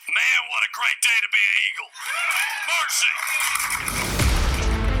Man, what a great day to be an Eagle. Mercy!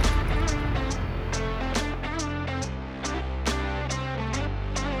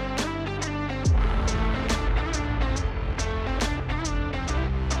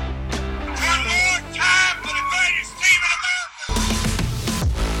 One more time for the greatest team in America!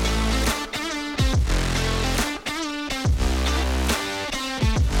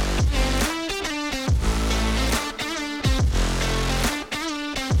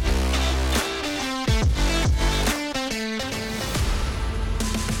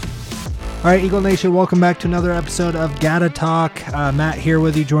 All right, Eagle Nation, welcome back to another episode of Gata Talk. Matt here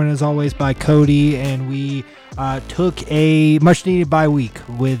with you, joined as always by Cody, and we took a much-needed bye week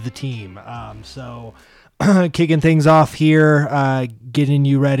with the team. So kicking things off here, getting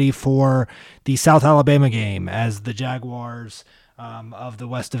you ready for the South Alabama game as the Jaguars of the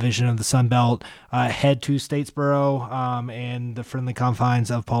West Division of the Sun Belt head to Statesboro and the friendly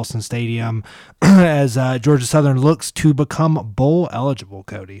confines of Paulson Stadium as Georgia Southern looks to become bowl eligible,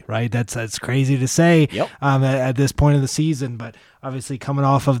 Cody, right? That's crazy to say. Yep. At this point of the season, but obviously coming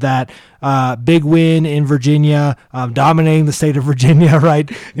off of that big win in Virginia, dominating the state of Virginia,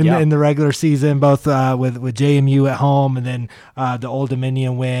 right, in the regular season, both with JMU at home and then the Old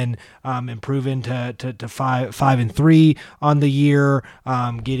Dominion win, improving to 5-3 on the year,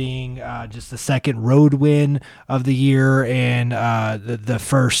 getting just the second road win of the year and the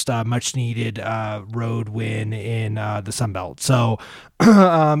first much needed road win in the Sun Belt. So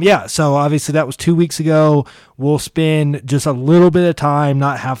so obviously that was 2 weeks ago. We'll spend just a little bit of time,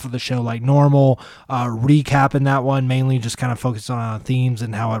 not half of the show like normal, recapping that one, mainly just kind of focusing on themes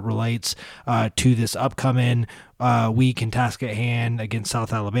and how it relates to this upcoming week and task at hand against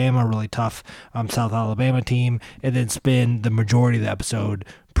South Alabama, a really tough South Alabama team, and then spend the majority of the episode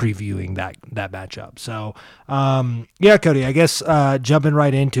previewing that matchup. So, Cody, I guess jumping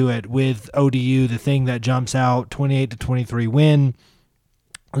right into it with ODU, the thing that jumps out, 28-23 win.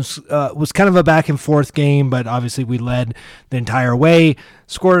 Was kind of a back and forth game, but obviously we led the entire way,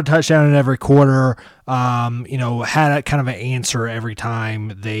 scored a touchdown in every quarter, had a kind of an answer every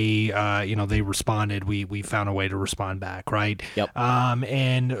time they responded. We found a way to respond back, right? Yep.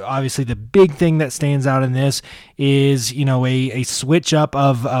 And obviously the big thing that stands out in this is, a switch up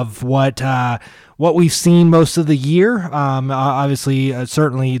of what we've seen most of the year. Obviously,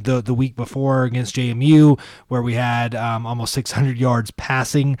 certainly the week before against JMU, where we had almost 600 yards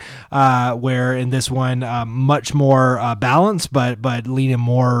passing, where in this one, much more balanced, but leaning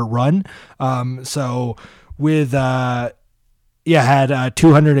more run. So with had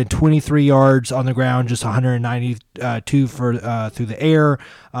 223 yards on the ground, just 192 for through the air,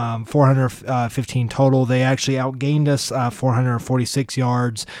 415 total. They actually outgained us 446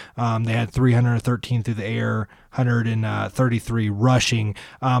 yards. They had 313 through the air, 133 rushing.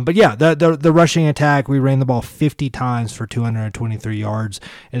 The rushing attack, we ran the ball 50 times for 223 yards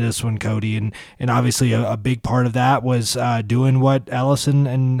in this one, Cody. And obviously a big part of that was doing what Ellison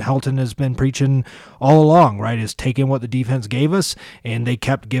and Helton has been preaching all along, right, is taking what the defense gave us, and they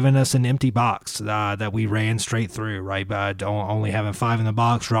kept giving us an empty box that we ran straight through, right, only having 5 in the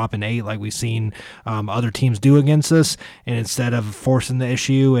box, dropping 8 like we've seen other teams do against us, and instead of forcing the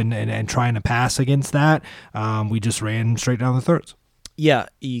issue and trying to pass against that, we just ran straight down the throats. Yeah,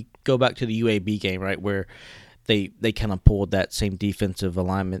 you go back to the UAB game, right, where they kind of pulled that same defensive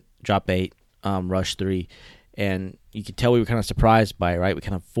alignment, drop 8, rush 3, and you could tell we were kind of surprised by it, right? We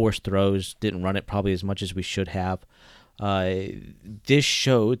kind of forced throws, didn't run it probably as much as we should have. This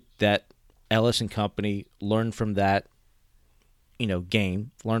showed that Ellis and company learned from that,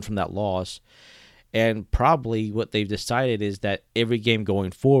 game, learned from that loss, and probably what they've decided is that every game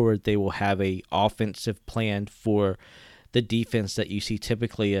going forward, they will have a offensive plan for the defense that you see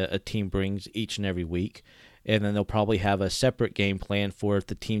typically a team brings each and every week, and then they'll probably have a separate game plan for if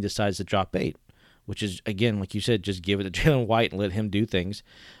the team decides to drop 8, which is, again, like you said, just give it to Jalen White and let him do things,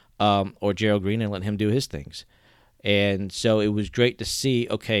 or Gerald Green and let him do his things. And so it was great to see,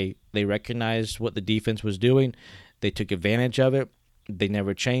 okay, they recognized what the defense was doing. They took advantage of it. They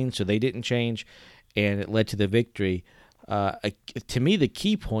never changed, so they didn't change, and it led to the victory. To me, the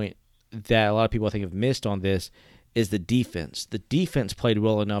key point that a lot of people I think have missed on this is the defense. The defense played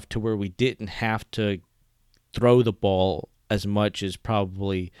well enough to where we didn't have to throw the ball as much as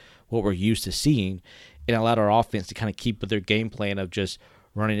probably what we're used to seeing, and allowed our offense to kind of keep with their game plan of just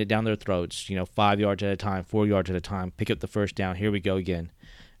running it down their throats, 5 yards at a time, 4 yards at a time, pick up the first down, here we go again.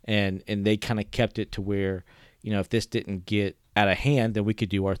 And they kind of kept it to where, if this didn't get out of hand, then we could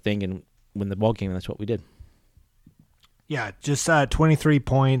do our thing and win the ball game, and that's what we did. Yeah, just 23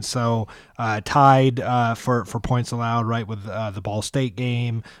 points, so tied for points allowed, right, with the Ball State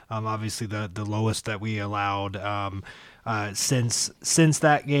game. Obviously, the lowest that we allowed since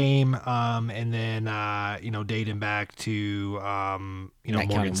that game, and then dating back to Not counting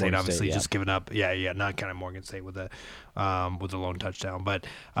Morgan State, Morgan obviously State, yeah. just giving up. Yeah, not counting Morgan State with the lone touchdown, but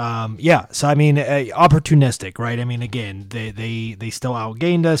so I mean, opportunistic, right? I mean, again, they still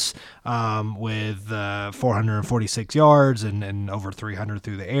outgained us with 446 yards and over 300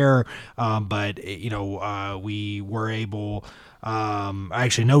 through the air, but we were able.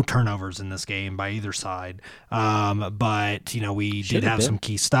 Actually, no turnovers in this game by either side, but we did have some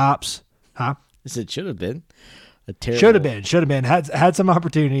key stops, huh? It should have been a terrible. Should have been had some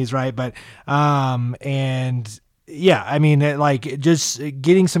opportunities, right? But and yeah, I mean, just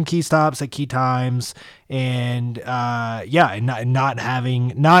getting some key stops at key times, and and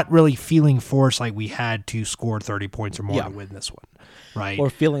not really feeling forced like we had to score 30 points or more to win this one, right? Or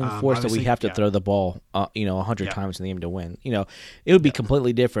feeling forced that we have to throw the ball, 100 times in the game to win. It would be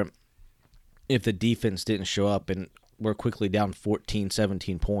completely different if the defense didn't show up and we're quickly down 14,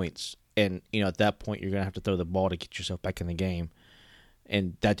 17 points. And, at that point, you're going to have to throw the ball to get yourself back in the game.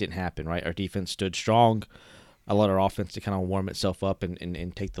 And that didn't happen, right? Our defense stood strong. Allowed our offense to kind of warm itself up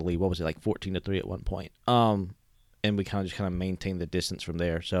and take the lead. What was it, like 14-3 at one point? And we kind of maintained the distance from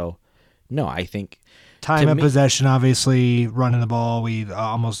there. So, no, I think time of possession, obviously, running the ball. We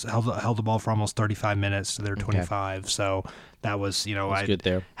almost held the ball for almost 35 minutes to their 25. Okay. So that was, I good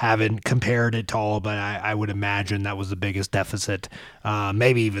there. Haven't compared it to all, but I would imagine that was the biggest deficit.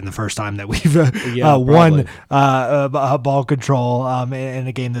 Maybe even the first time that we've won ball control in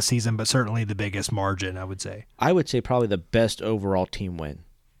a game this season, but certainly the biggest margin, I would say. I would say probably the best overall team win.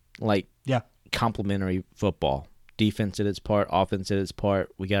 Complementary football. Defense did its part, offense did its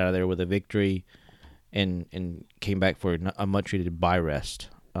part. We got out of there with a victory and came back for a much-needed bye rest.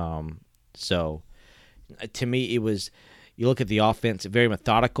 So, to me, it was, you look at the offense, very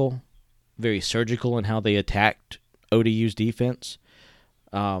methodical, very surgical in how they attacked ODU's defense,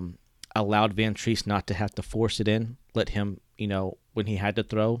 allowed Van Treese not to have to force it in, let him, when he had to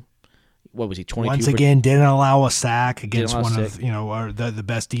throw. What was he, 22? Once again, didn't allow a sack against one of the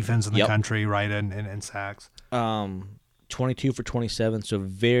best defense in the country, right, in sacks. 22 for 27, so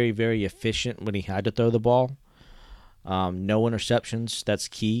very, very efficient when he had to throw the ball. No interceptions, that's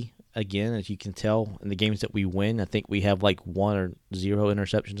key. Again, as you can tell, in the games that we win, I think we have like 1 or 0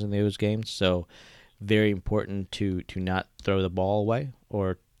 interceptions in those games, so very important to not throw the ball away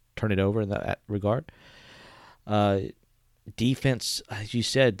or turn it over in that regard. Defense, as you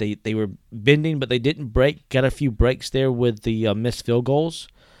said, they were bending, but they didn't break. Got a few breaks there with the missed field goals,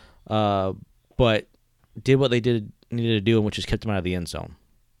 but did what they needed to do, which is kept them out of the end zone.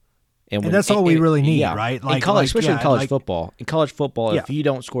 And that's all we really need, right? Especially in college football. In college football, if you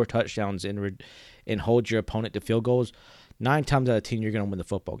don't score touchdowns and hold your opponent to field goals, 9 times out of 10 you're going to win the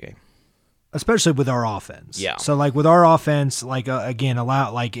football game. Especially with our offense. Yeah. So with our offense, again,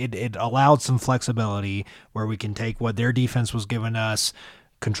 it allowed some flexibility where we can take what their defense was giving us,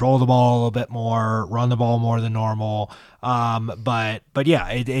 control the ball a little bit more, run the ball more than normal. But yeah,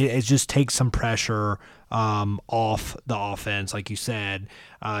 it just takes some pressure off the offense, like you said,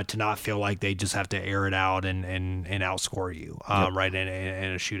 to not feel like they just have to air it out and outscore you, right, in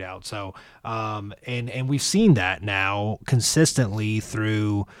a shootout. So, and we've seen that now consistently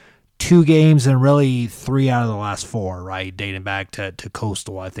through 2 games and really 3 out of the last 4, right, dating back to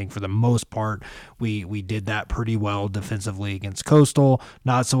Coastal. I think for the most part, we did that pretty well defensively against Coastal,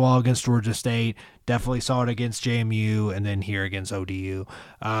 not so well against Georgia State. Definitely saw it against JMU, and then here against ODU.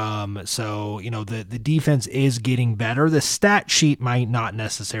 So, the defense is getting better. The stat sheet might not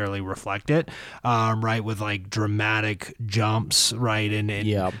necessarily reflect it, right, with dramatic jumps, right, in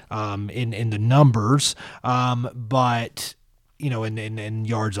the numbers, but in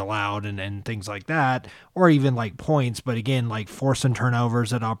yards allowed and things like that, or even points. But again, forcing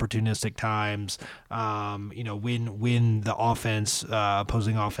turnovers at opportunistic times, when the offense,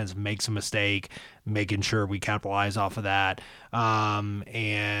 opposing offense makes a mistake, making sure we capitalize off of that.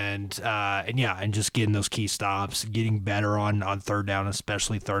 And just getting those key stops, getting better on third down,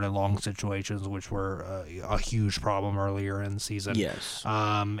 especially third and long situations, which were a huge problem earlier in the season. Yes.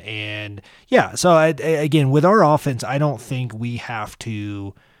 So again, with our offense, I don't think we have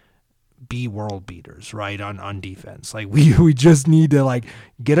to be world beaters, right, on defense. We just need to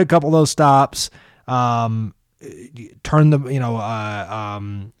get a couple of those stops, turn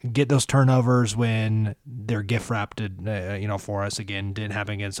the get those turnovers when they're gift wrapped for us. Again, didn't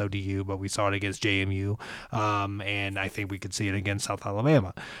happen against ODU, but we saw it against JMU, and I think we could see it against South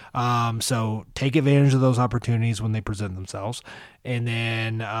Alabama. So take advantage of those opportunities when they present themselves, and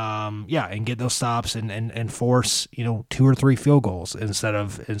then and get those stops and force 2 or 3 field goals instead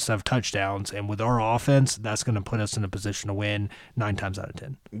of touchdowns. And with our offense, that's going to put us in a position to win 9 times out of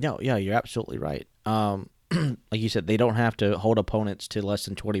 10. No, yeah, you're absolutely right. Like you said, they don't have to hold opponents to less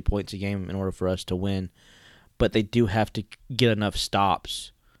than 20 points a game in order for us to win, but they do have to get enough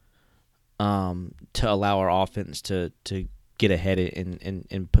stops to allow our offense to get ahead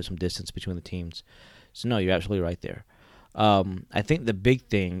and put some distance between the teams. So, no, you're absolutely right there. I think the big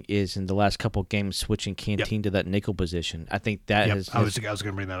thing is in the last couple of games switching Canteen to that nickel position. I think that I was going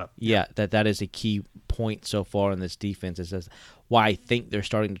to bring that up. Yeah, that is a key point so far in this defense. Is why I think they're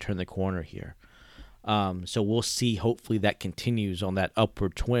starting to turn the corner here. So we'll see. Hopefully that continues on that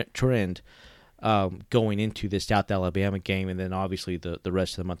upward trend going into the South Alabama game, and then obviously the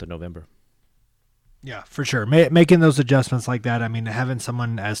rest of the month of November. Yeah, for sure. Making those adjustments like that. I mean, having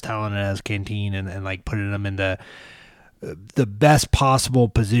someone as talented as Canteen and like putting them in the best possible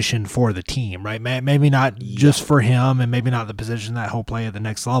position for the team, right? Maybe not just for him, and maybe not the position that he'll play at the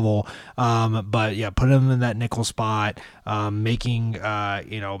next level, but yeah, put him in that nickel spot, making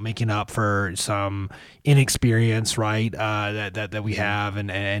up for some inexperience, right? That we have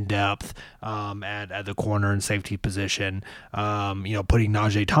and depth at the corner and safety position. Putting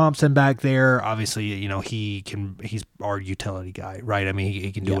Najee Thompson back there, obviously, he's our utility guy, right? I mean,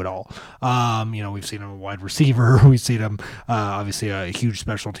 he can do it all. We've seen him a wide receiver, we've seen him obviously a huge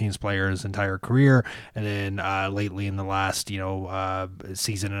special teams player his entire career, and then lately in the last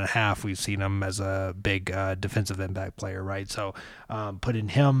season and a half, we've seen him as a big defensive impact player, right? So putting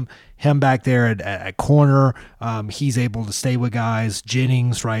him back there at corner, he's able to stay with guys.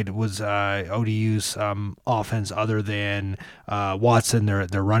 Jennings, right, was ODU's offense other than Watson,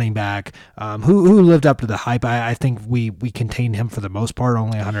 their running back, who lived up to the hype. I think we contained him for the most part,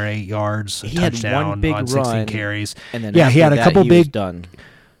 only 108 yards, he touchdown had one big on 16 run, carries. And then he had a couple big done.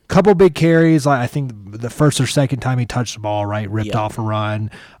 Couple big carries. I think the first or second time he touched the ball, right, ripped off a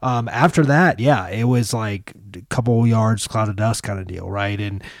run. After that, it was like a couple yards, cloud of dust kind of deal, right?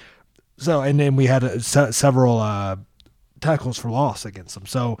 And then we had several tackles for loss against them.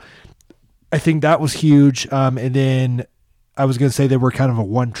 So I think that was huge. And then I was going to say they were kind of a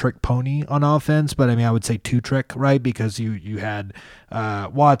one-trick pony on offense, but I mean I would say two-trick, right? Because you had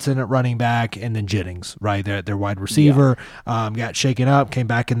Watson at running back and then Jennings, right? Their wide receiver got shaken up, came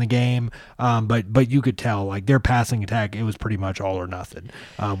back in the game, but you could tell like their passing attack, it was pretty much all or nothing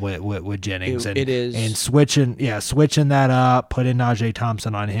with Jennings. It is. And switching that up, putting Najee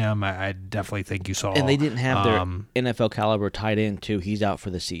Thompson on him, I definitely think you saw. And they didn't have their NFL caliber tight end too. He's out for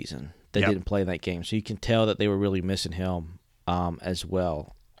the season. They didn't play in that game, so you can tell that they were really missing him. As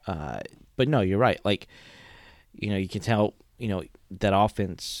well. But no, you're right. Like, you can tell, that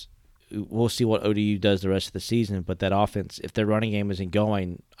offense, we'll see what ODU does the rest of the season, but that offense, if their running game isn't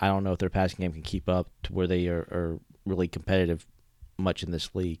going, I don't know if their passing game can keep up to where they are really competitive much in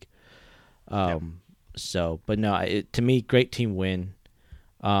this league. So, but no, to me, great team win.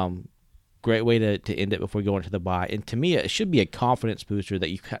 Great way to end it before we go into the bye. And to me, it should be a confidence booster that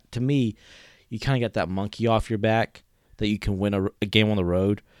you kind of got that monkey off your back, that you can win a game on the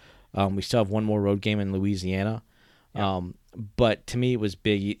road. We still have one more road game in Louisiana. But to me, it was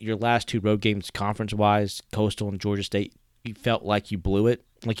big. Your last 2 road games conference-wise, Coastal and Georgia State, you felt like you blew it.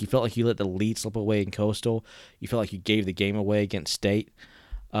 Like you felt like you let the lead slip away in Coastal. You felt like you gave the game away against State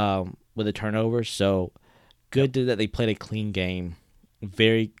with a turnover. So good that they played a clean game.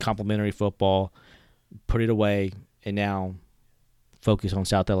 Very complimentary football. Put it away, and now focus on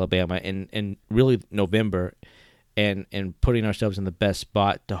South Alabama and really November. And putting ourselves in the best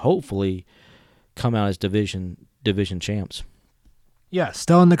spot to hopefully come out as division champs. Yeah,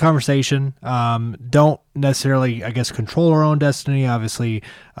 still in the conversation. Don't necessarily, I guess, control our own destiny. Obviously,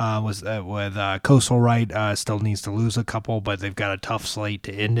 with Coastal, right, still needs to lose a couple, but they've got a tough slate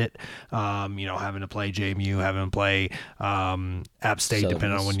to end it. Having to play JMU, having to play App State,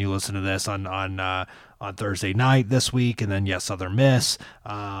 depending on when you listen to this on Thursday night this week, and then Southern Miss.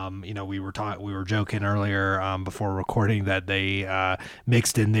 We were joking earlier before recording that they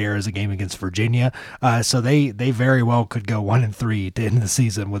mixed in there as a game against Virginia. So they very well could go 1-3 to end the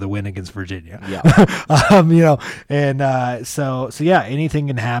season with a win against Virginia. Yeah. So yeah, anything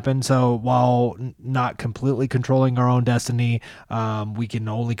can happen. So while not completely controlling our own destiny, we can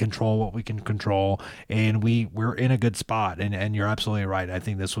only control what we can control, and we're in a good spot. And you're absolutely right. I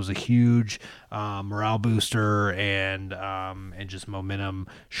think this was a huge morale booster and just momentum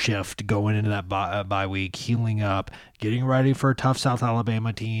shift going into that bye week, healing up, getting ready for a tough South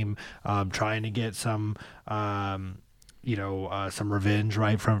Alabama team, trying to get some some revenge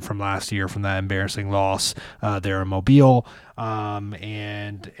right from last year from that embarrassing loss there in Mobile,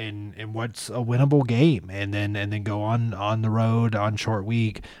 and what's a winnable game, and then go on the road on short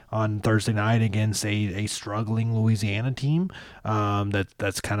week on Thursday night against a struggling Louisiana team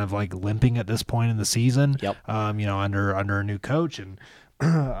that's kind of like limping at this point in the season. Yep. Under a new coach, and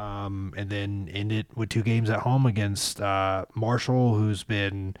then end it with 2 games at home against Marshall, who's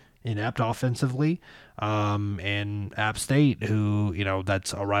been inept offensively, and App State, who,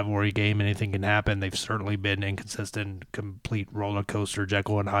 that's a rivalry game. Anything can happen. They've certainly been inconsistent, complete roller coaster,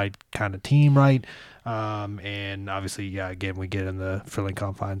 Jekyll and Hyde kind of team, right? And obviously, again, we get in the friendly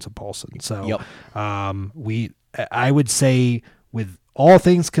confines of Paulson. So, Yep. I would say, with all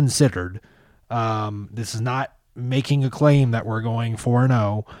things considered, this is not making a claim that we're going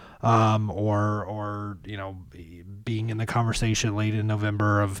 4-0. Or being in the conversation late in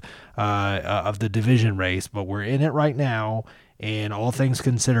November of the division race, but we're in it right now, and all things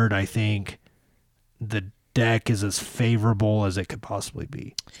considered, I think the deck is as favorable as it could possibly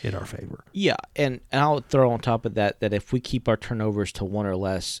be in our favor. Yeah, and I'll throw on top of that if we keep our turnovers to 1 or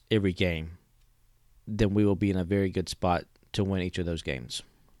less every game, then we will be in a very good spot to win each of those games.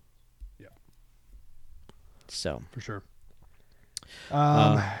 Yeah. So For sure.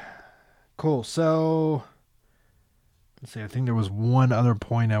 Cool. So let's see. I think there was one other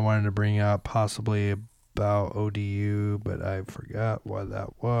point I wanted to bring up, possibly about ODU, but I forgot what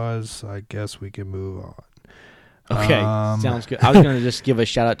that was. So I guess we can move on. Okay, sounds good. I was going to just give a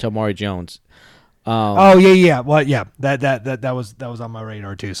shout out to Amari Jones. Well, yeah. That was on my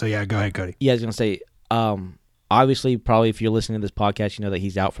radar too. So yeah, go ahead, Cody. Yeah, I was going to say, obviously, probably if you're listening to this podcast, you know that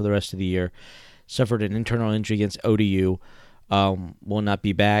he's out for the rest of the year. Suffered an internal injury against ODU. Will not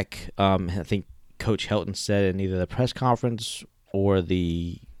be back. I think Coach Helton said in either the press conference or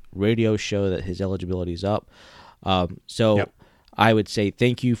the radio show that his eligibility is up. Yep. I would say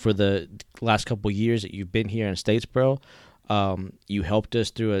thank you for the last couple of years that you've been here in Statesboro. You helped us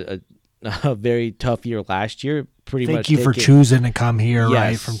through a very tough year last year. Thank you for choosing to come here, yes.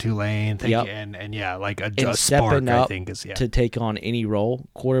 right, from Tulane. Thank you, and yeah, like a spark, I think, is to take on any role,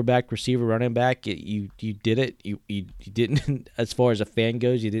 quarterback, receiver, running back. You did it. You didn't, as far as a fan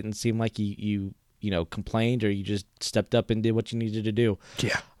goes, you didn't seem like you complained, or you just stepped up and did what you needed to do.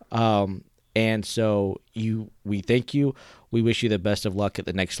 Yeah. And so we thank you. We wish you the best of luck at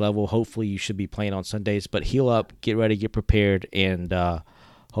the next level. Hopefully, you should be playing on Sundays, but heal up, get ready, get prepared, and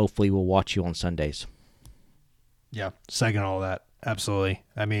hopefully, we'll watch you on Sundays. Yeah, second all that. Absolutely.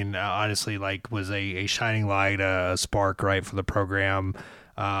 I mean, honestly, was a shining light, a spark, right, for the program.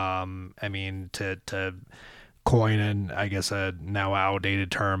 I mean, to coin and I guess a now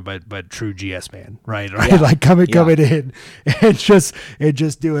outdated term, but true GS man, right? Yeah. Like coming in and just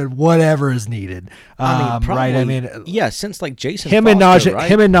doing whatever is needed. Probably, right? I mean, since like Jason him Foster,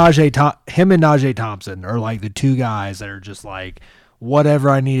 and Najee Thompson are like the two guys that are just like, whatever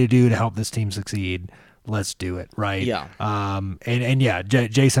I need to do to help this team succeed, let's do it, right? Yeah.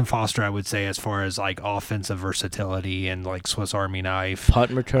 Jason Foster, I would say, as far as like offensive versatility and like Swiss Army knife,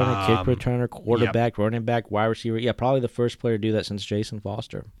 punt returner, kick returner, quarterback, running back, wide receiver. Yeah, probably the first player to do that since Jason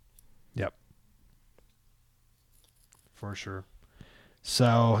Foster. Yep, for sure.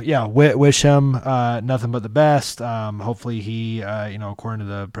 So yeah, wish him nothing but the best. Hopefully he, according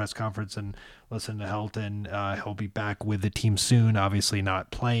to the press conference and listen to Helton, he'll be back with the team soon. Obviously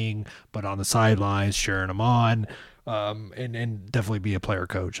not playing, but on the sidelines, cheering him on, and definitely be a player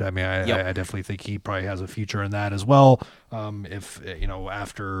coach. I mean, I definitely think he probably has a future in that as well. If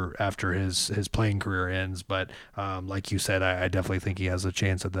after his playing career ends, but like you said, I definitely think he has a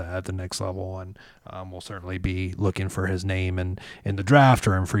chance at the next level, and we'll certainly be looking for his name in the draft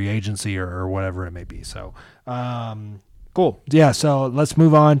or in free agency or whatever it may be. So. Cool. Yeah, so let's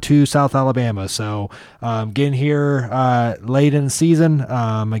move on to South Alabama. So getting here late in the season,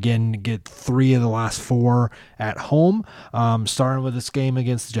 again, get 3 of the last 4 at home, starting with this game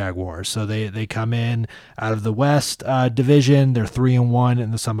against the Jaguars. So they come in out of the West Division. They're 3-1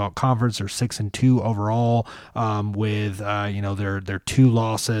 in the Sun Belt Conference. They're 6-2 overall, with their 2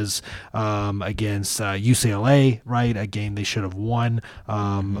 losses against UCLA, right? A game they should have won,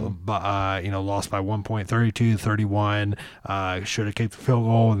 but lost by 1 point, 32-31. should have kicked the field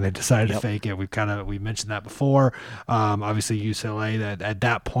goal, and they decided to fake it. We mentioned that before. Obviously UCLA that at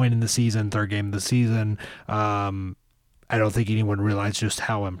that point in the season, third game of the season, I don't think anyone realized just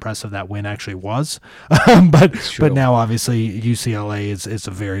how impressive that win actually was. But now obviously UCLA is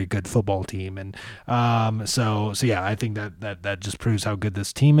a very good football team, and so yeah, I think that just proves how good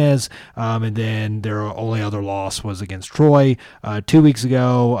this team is. And then their only other loss was against Troy 2 weeks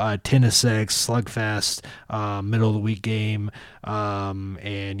ago, 10-6 slugfest, middle of the week game.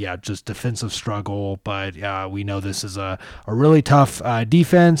 And yeah, just defensive struggle, but we know this is a really tough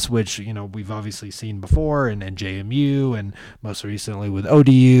defense, which we've obviously seen before, and JMU, and most recently with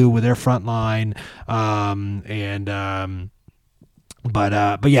ODU with their front line, but I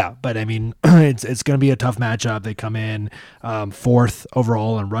mean, it's going to be a tough matchup. They come in fourth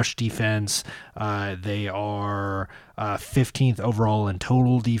overall in rush defense. They are 15th overall in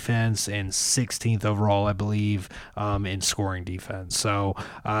total defense and 16th overall, I believe, in scoring defense. So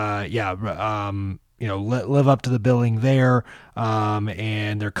live up to the billing there,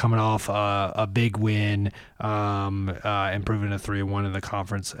 and they're coming off a big win, improving to 3-1 in the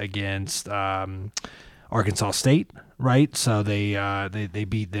conference against Arkansas State, right? So they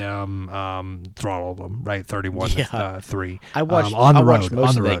beat them, throttled them, right, 31-3. I watched on the road, watched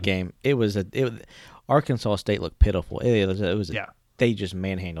most of that game. It was Arkansas State looked pitiful. They just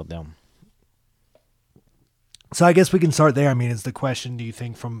manhandled them. So I guess we can start there. I mean, is the question, do you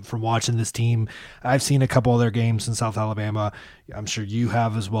think from watching this team? I've seen a couple of their games in South Alabama. I'm sure you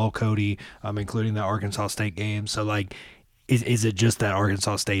have as well, Cody, including the Arkansas State game. So, like, is it just that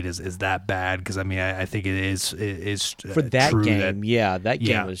Arkansas State is that bad? Because, I mean, I think it is for that true game, that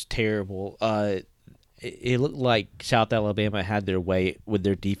game was terrible. It looked like South Alabama had their way with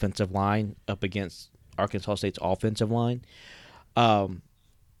their defensive line up against Arkansas State's offensive line.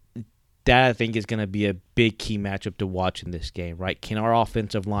 That, I think, is going to be a big key matchup to watch in this game, right? Can our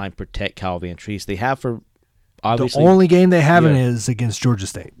offensive line protect Kyle Vantrease? They have for, obviously. The only game they haven't is against Georgia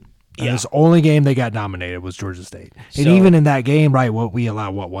State. Yeah. The only game they got nominated was Georgia State. And even in that game, right, we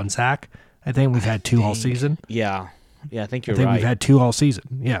allowed, one sack? I think we've had two all season. Yeah. Yeah, I think you're right. We've had two all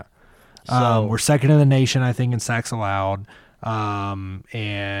season, yeah. So, we're second in the nation, I think, in sacks allowed.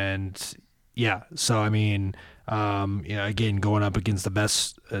 And, yeah, so, I mean... again, going up against the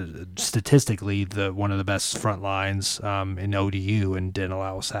best, statistically, one of the best front lines in ODU, and didn't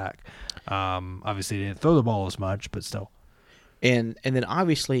allow a sack. Obviously, didn't throw the ball as much, but still. And then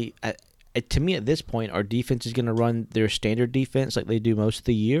obviously, to me at this point, our defense is going to run their standard defense like they do most of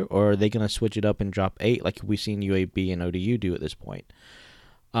the year, or are they going to switch it up and drop 8 like we've seen UAB and ODU do at this point?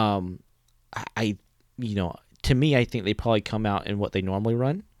 To me, I think they probably come out in what they normally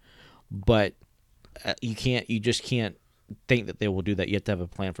run, but. You just can't think that they will do that. You have to have a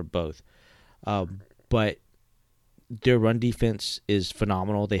plan for both. But their run defense is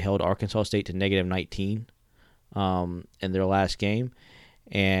phenomenal. They held Arkansas State to -19 in their last game.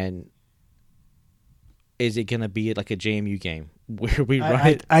 And is it going to be like a JMU game where we run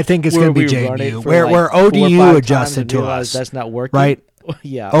it? I think it's going to be JMU, where ODU adjusted to us. That's not working. Right?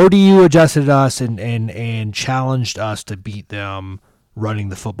 Yeah. ODU adjusted us and challenged us to beat them running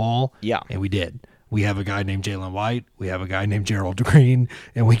the football. Yeah. And we did. We have a guy named Jalen White. We have a guy named Gerald Green,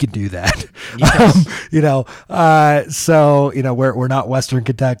 and we can do that. Yes. We're not Western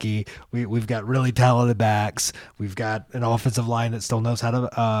Kentucky. We've got really talented backs. We've got an offensive line that still knows how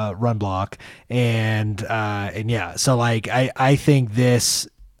to run block, and yeah. So like I think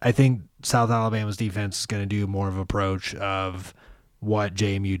South Alabama's defense is going to do more of an approach of what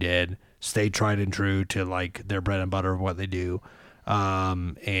JMU did, stay tried and true to like their bread and butter of what they do,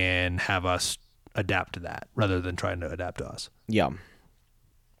 and have us adapt to that rather than trying to adapt to us. Yeah.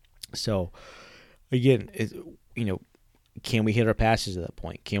 So again, can we hit our passes at that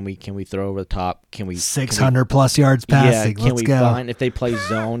point? Can we throw over the top? Can we 600 plus yards passing? Yeah, Let's go. Find, if they play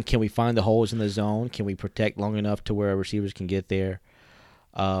zone, can we find the holes in the zone? Can we protect long enough to where our receivers can get there?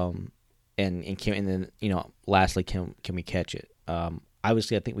 And then lastly, can we catch it?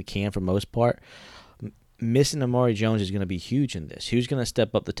 Obviously, I think we can for most part. Missing Amari Jones is going to be huge in this. Who's going to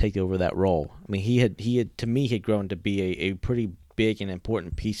step up to take over that role? I mean, he had to me, he had grown to be a pretty big and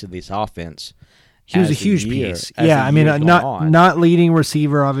important piece of this offense. He was a huge piece. Yeah, I mean, not leading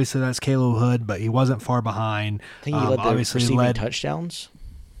receiver. Obviously, that's Caleb Hood, but he wasn't far behind. I think he led the receiving touchdowns.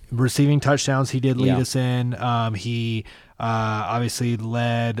 Receiving touchdowns, he did lead us in. He obviously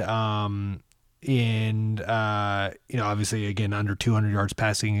led obviously again under 200 yards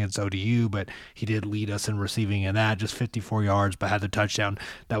passing against ODU, but he did lead us in receiving in that, just 54 yards, but had the touchdown.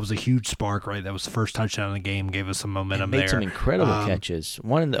 That was a huge spark, right? That was the first touchdown of the game, gave us some momentum there. Made some incredible catches.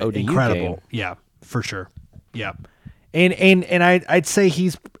 One in the ODU incredible game. Yeah, for sure. Yeah. And I'd say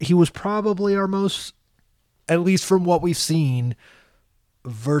he was probably our most, at least from what we've seen,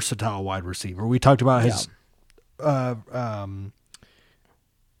 versatile wide receiver. We talked about his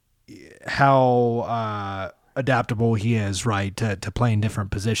how adaptable he is, right, to playing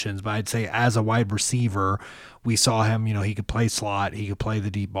different positions. But I'd say as a wide receiver, we saw him, he could play slot, he could play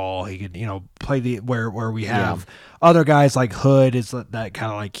the deep ball, he could, play the where we have other guys like Hood is that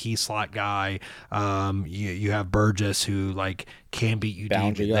kind of like key slot guy. You have Burgess who like can beat you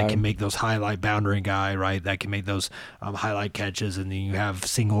Boundary deep, guy. that can make those highlight boundary guy, right? That can make those highlight catches, and then you have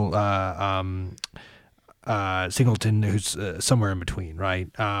Singleton who's somewhere in between, right?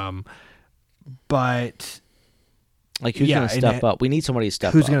 But Like, who's going to step up? We need somebody to step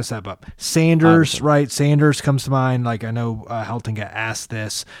up. who's going to step up? Sanders, Obviously. right? Sanders comes to mind. Like, I know Helton got asked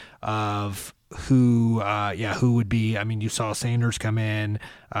this of who would be. I mean, you saw Sanders come in,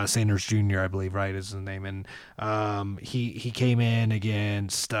 Sanders Jr., I believe, right, is his name, and he came in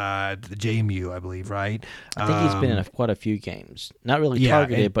against the JMU, I believe, right? I think he's been in quite a few games. Not really yeah,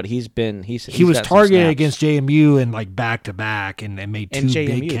 targeted, and but he was got some targeted snaps. against JMU and like back to back and made And two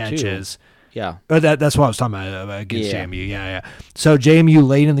big JMU too. catches. Yeah. Oh, that's what I was talking about against Yeah. JMU. Yeah. So JMU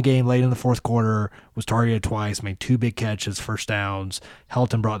late in the game, late in the fourth quarter, was targeted twice, made two big catches, first downs.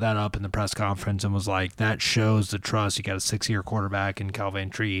 Helton brought that up in the press conference and was like, that shows the trust. You got a 6-year quarterback in Calvin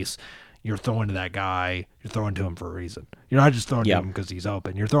Treese. You're throwing to that guy. You're throwing to him for a reason. You're not just throwing to him because he's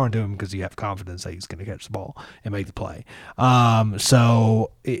open. You're throwing to him because you have confidence that he's going to catch the ball and make the play.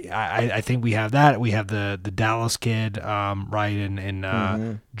 So I think we have that. We have the Dallas kid, right,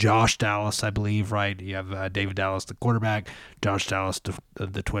 and Josh Dallas, I believe, right. You have David Dallas, the quarterback, Josh Dallas,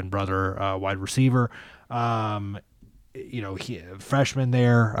 the twin brother wide receiver. Freshman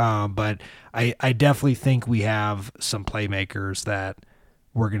there, but I definitely think we have some playmakers that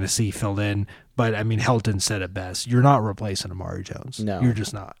we're going to see filled in. But, I mean, Helton said it best. You're not replacing Amari Jones. No. You're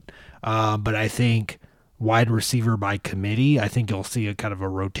just not. But I think wide receiver by committee, I think you'll see a kind of a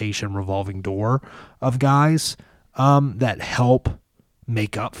rotation revolving door of guys that help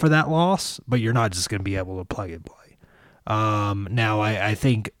make up for that loss, but you're not just going to be able to plug and play. Now, I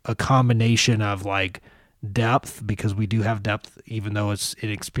think a combination of, like, depth, because we do have depth, even though it's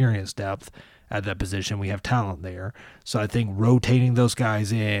inexperienced depth, at that position. We have talent there. So I think rotating those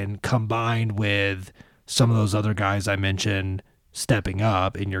guys in combined with some of those other guys I mentioned stepping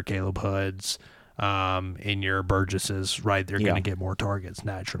up in your Caleb Hoods, in your Burgesses, right? They're going to get more targets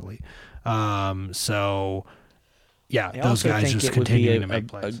naturally. Those guys just continuing to make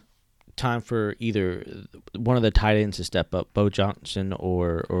plays. Time for either one of the tight ends to step up, Bo Johnson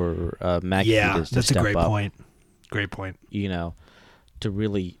or McAfee. Yeah, to that's a step great up. point. Great point. To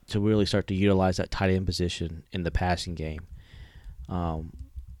really start to utilize that tight end position in the passing game. I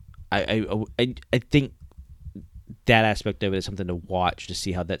think that aspect of it is something to watch to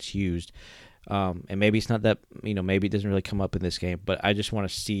see how that's used. And maybe it's not that, maybe it doesn't really come up in this game, but I just want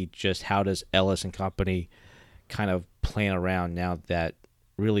to see just how does Ellis and company kind of plan around now that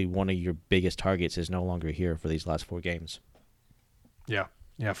really one of your biggest targets is no longer here for these last 4 games. Yeah,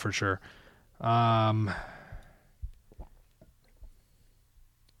 for sure.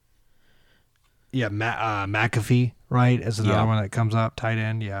 McAfee, right, is another one that comes up, tight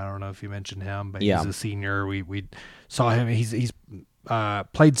end. Yeah, I don't know if you mentioned him, but he's a senior. We saw him. He's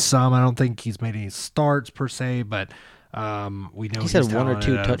played some. I don't think he's made any starts per se, but we know he's he's had 1 or 2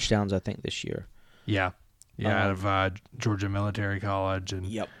 talented touchdowns, I think, this year. Out of Georgia Military College, and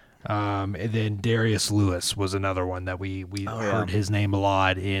Yep. and then Darius Lewis was another one that we heard his name a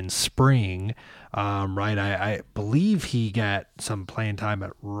lot in spring. Right, I believe he got some playing time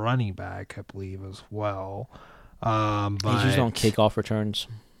at running back, I believe, as well. But He's used on kickoff returns.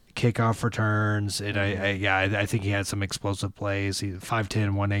 I think he had some explosive plays. He's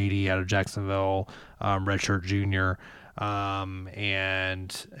 5'10", 180 out of Jacksonville, redshirt junior. I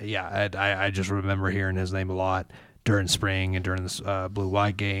just remember hearing his name a lot during spring and during this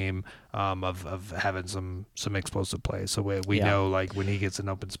blue-white game of having some explosive plays. So we know, like, when he gets in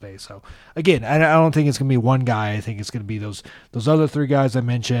open space. So, again, I don't think it's going to be one guy. I think it's going to be those other 3 guys I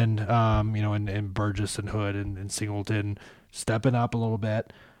mentioned, and Burgess and Hood and Singleton stepping up a little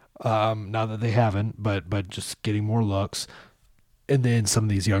bit. Not that they haven't, but just getting more looks. And then some of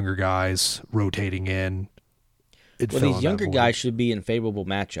these younger guys rotating in. Well, these younger guys should be in favorable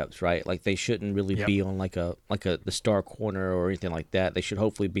matchups, right? Like, they shouldn't really be on like the star corner or anything like that. They should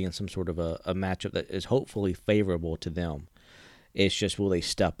hopefully be in some sort of a matchup that is hopefully favorable to them. It's just, will they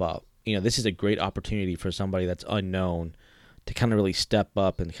step up? This is a great opportunity for somebody that's unknown to kind of really step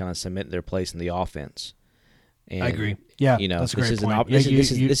up and kind of cement their place in the offense. And, I agree. Yeah, that's a great point.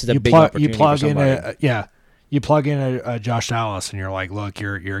 This is a big opportunity you plug for somebody. you plug in a Josh Dallas and you're like, look,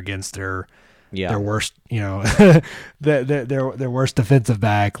 you're against their worst, their worst defensive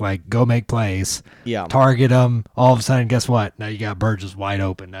back. Like, go make plays, target them. All of a sudden, guess what? Now you got Burgess wide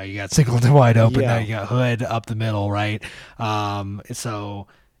open. Now you got Singleton wide open. Now you got Hood up the middle, right? So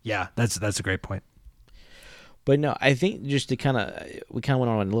yeah, that's a great point. But no, I think just to we kind of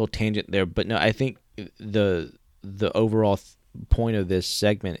went on a little tangent there. But no, I think the overall point of this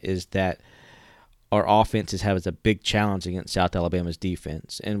segment is that our offense has a big challenge against South Alabama's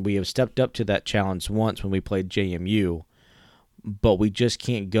defense, and we have stepped up to that challenge once when we played JMU, but we just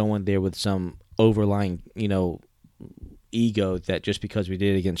can't go in there with some overlying, ego that just because we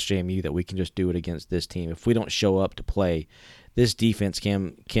did it against JMU that we can just do it against this team. If we don't show up to play, this defense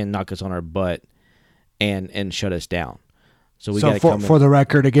can knock us on our butt and shut us down. So we got to come for the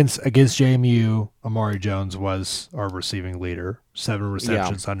record, against JMU, Amari Jones was our receiving leader. 7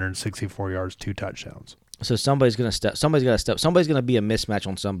 receptions, 164 yards, 2 touchdowns. So somebody's gonna step. Somebody's got to step. Somebody's gonna be a mismatch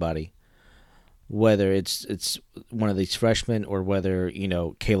on somebody. Whether it's one of these freshmen or whether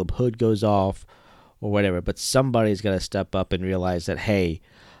Caleb Hood goes off or whatever, but somebody's got to step up and realize that, hey,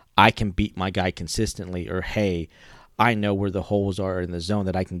 I can beat my guy consistently, or hey, I know where the holes are in the zone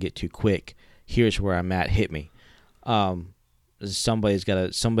that I can get to quick. Here's where I'm at. Hit me. Somebody's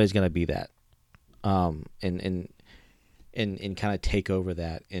gotta be that, and kind of take over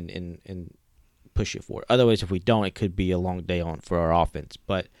that and push it forward. Otherwise, if we don't, it could be a long day for our offense.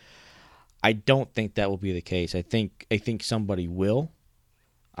 But I don't think that will be the case. I think somebody will.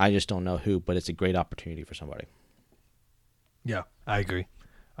 I just don't know who. But it's a great opportunity for somebody. Yeah, I agree.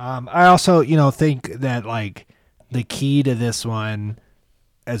 I also think that like the key to this one,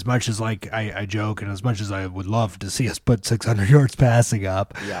 as much as like I joke and as much as I would love to see us put 600 yards passing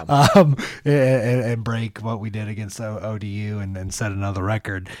up, and break what we did against ODU and set another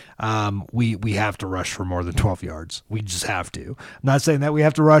record, we have to rush for more than 12 yards. We just have to. I'm not saying that we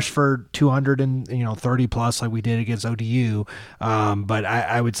have to rush for 230 plus like we did against ODU, but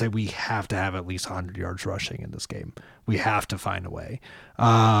I would say we have to have at least 100 yards rushing in this game. We have to find a way.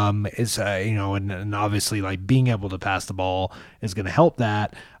 And obviously like being able to pass the ball is going to help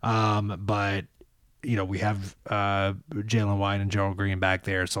that. But we have Jalen White and Gerald Green back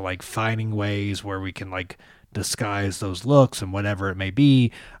there. So like finding ways where we can like disguise those looks and whatever it may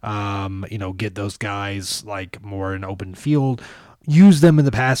be, get those guys like more in open field, use them in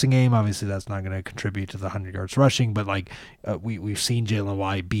the passing game. Obviously that's not going to contribute to the 100 yards rushing, but like we've seen Jalen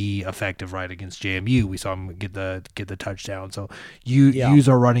White be effective right against JMU. We saw him get the touchdown. So use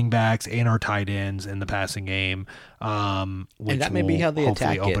our running backs and our tight ends in the passing game, which and that may be how they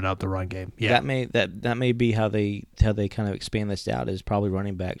hopefully attack open up the run game. Yeah, that may be how they kind of expand this out, is probably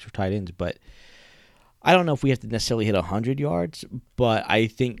running backs or tight ends. But I don't know if we have to necessarily hit 100 yards, but I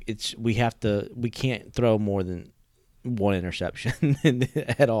think we can't throw more than one interception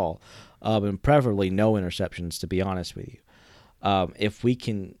at all, and preferably no interceptions, to be honest with you. If we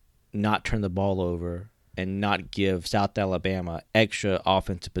can not turn the ball over and not give South Alabama extra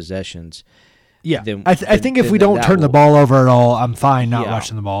offensive possessions, I think if we don't turn the ball over at all, I'm fine not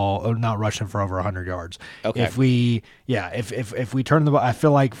rushing the ball, or not rushing for over 100 yards. Okay. If we turn the ball, I feel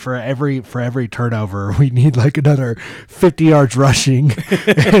like for every turnover, we need like another 50 yards rushing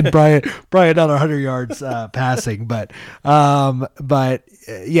and probably another 100 yards passing. But because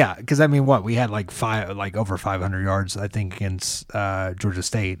I mean, we had over 500 yards, I think, against Georgia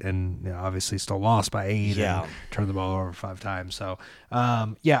State, and obviously still lost by 8 and turned the ball over 5 times. So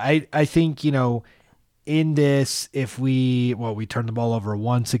I think in this, if we turned the ball over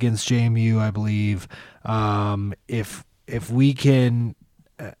once against JMU, I believe, if we can,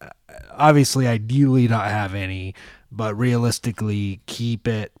 obviously ideally not have any, but realistically keep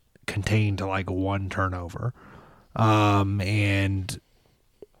it contained to like 1 turnover, and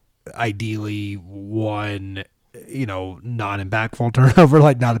ideally 1 non-impactful turnover,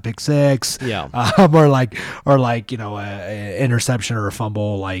 like not a pick 6, or like a interception or a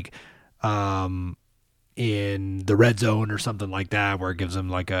fumble, like in the red zone or something like that, where it gives them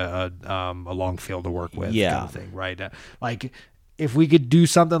like a long field to work with, kind of thing, right? Like if we could do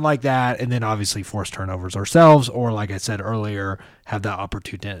something like that, and then obviously force turnovers ourselves, or like I said earlier, have that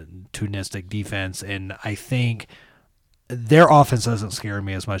opportunistic defense. And I think their offense doesn't scare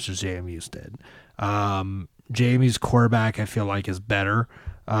me as much as JMU's did. JMU's quarterback, I feel like, is better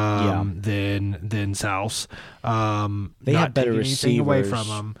than South's. They have better receivers away from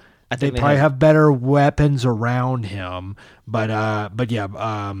them. I think they probably have better weapons around him, but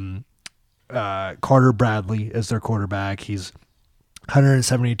Carter Bradley is their quarterback. He's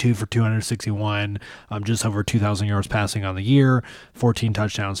 172 for 261, just over 2,000 yards passing on the year, 14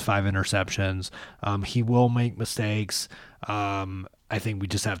 touchdowns, 5 interceptions. He will make mistakes. I think we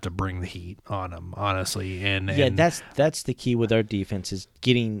just have to bring the heat on him, honestly. And that's the key with our defense is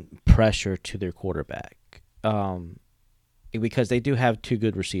getting pressure to their quarterback. Because they do have 2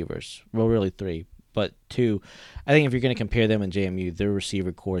 good receivers. Well, really 3, but 2. I think if you're going to compare them and JMU, their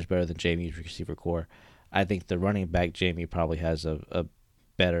receiver core is better than JMU's receiver core. I think the running back, JMU probably has a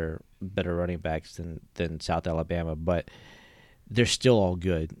better running backs than South Alabama, but they're still all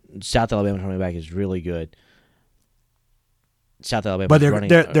good. South Alabama's running back is really good. South Alabama, but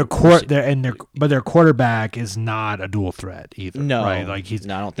their quarterback is not a dual threat either. No, right? Like he's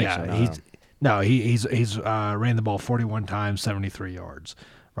no, I don't think so. He's ran the ball 41 times, 73 yards.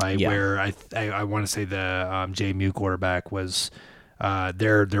 Right, yeah. Where I want to say the JMU quarterback was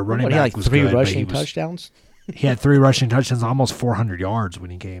their running back like was 3 good, rushing touchdowns. He had 3 rushing touchdowns, almost 400 yards when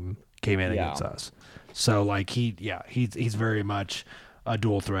he came in against us. So like he's very much a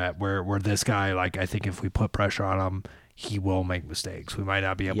dual threat. Where this guy, like, I think if we put pressure on him, he will make mistakes. We might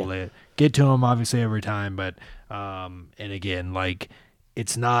not be able to get to him obviously every time, but and again, like,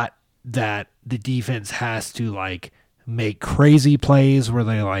 it's not that the defense has to like make crazy plays where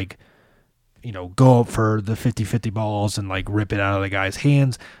they like, go up for the 50-50 balls and like rip it out of the guy's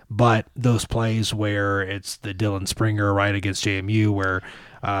hands, but those plays where it's the Dylan Springer right against JMU where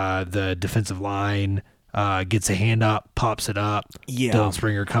the defensive line gets a hand up, pops it up, Dylan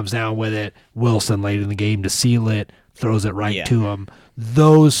Springer comes down with it, Wilson late in the game to seal it, throws it right to him.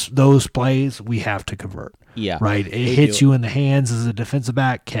 Those plays we have to convert. Yeah. Right? It hits you in the hands as a defensive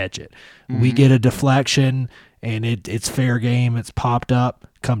back, catch it. Mm-hmm. We get a deflection and it's fair game, it's popped up,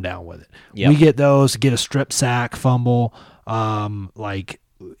 come down with it. Yep. We get those, get a strip sack, fumble. Like,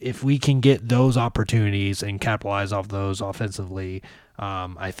 if we can get those opportunities and capitalize off those offensively,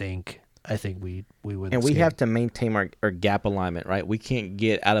 I think we win. And we game. have to maintain our gap alignment, right? We can't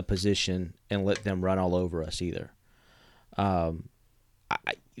get out of position and let them run all over us either.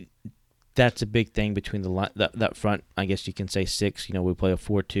 That's a big thing between that front. I guess you can say 6. We play a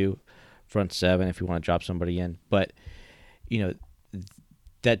 4-2, front 7 if you want to drop somebody in. But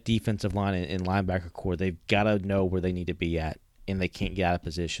that defensive line and linebacker core, they've got to know where they need to be at, and they can't get out of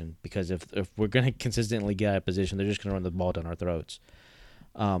position, because if we're going to consistently get out of position, they're just going to run the ball down our throats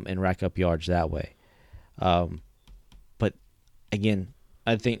and rack up yards that way. But again,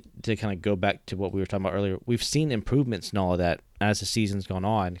 I think to kind of go back to what we were talking about earlier, we've seen improvements in all of that as the season's gone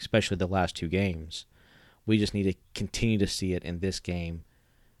on, especially the last 2 games. We just need to continue to see it in this game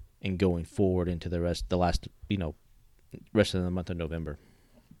and going forward into the rest of the month of November.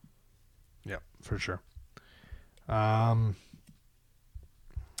 Yeah, for sure.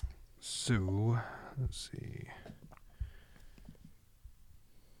 So let's see.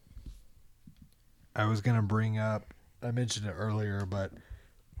 I was gonna bring up. I mentioned it earlier, but I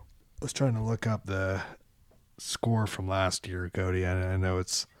was trying to look up the score from last year, Cody. I know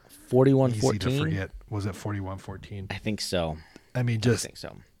it's 41-14. Easy to forget. Was it 41-14? I think so. I mean, just I think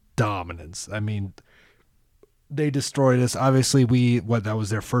so. Dominance. I mean, they destroyed us. Obviously, that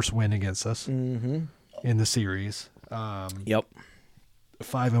was their first win against us in the series. Yep.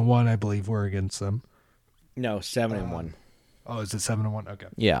 5-1, I believe, we're against them. No, 7-1. Oh, is it 7-1? Okay.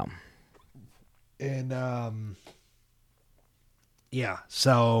 Yeah. And yeah.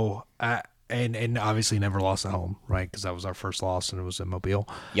 So and obviously never lost at home, right? Because that was our first loss, and it was in Mobile.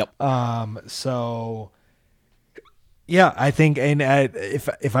 Yep. So yeah, I think, and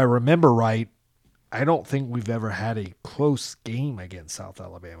if I remember right, I don't think we've ever had a close game against South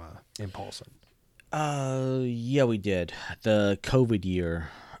Alabama in Paulson. Yeah, we did. The COVID year.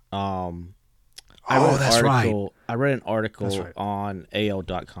 That's right. I read an article on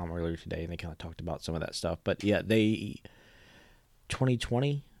AL.com earlier today, and they kind of talked about some of that stuff. But yeah,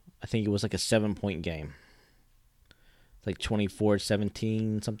 2020, I think it was like a 7-point game. Like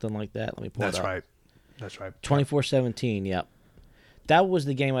 24-17, something like that. Let me pull it up. That's right. 24-17, yep. That was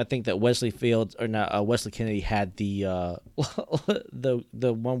the game, I think, that Wesley Kennedy had the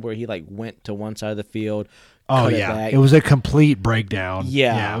one where he like went to one side of the field. Oh yeah, it was a complete breakdown.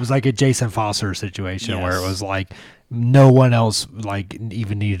 Yeah, it was like a Jason Foster situation where it was like no one else like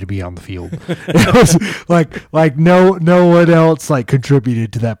even needed to be on the field. It was like no one else like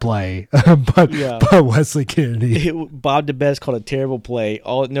contributed to that play, but Wesley Kennedy. Bob DeBest called a terrible play.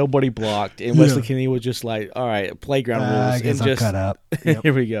 Nobody blocked, and Wesley Kennedy was just like, "All right, playground rules." I guess I'll cut up. Yep.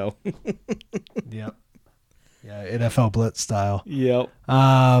 Here we go. Yep. Yeah, NFL blitz style. Yep.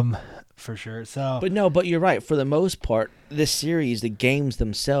 For sure. So, but you're right. For the most part, this series, the games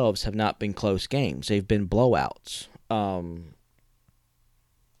themselves have not been close games. They've been blowouts.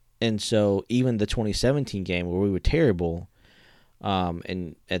 And so even the 2017 game where we were terrible,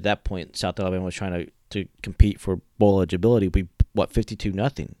 and at that point South Alabama was trying to compete for bowl eligibility.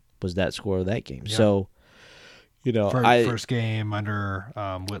 52-0 was that score of that game. Yeah. So, first game under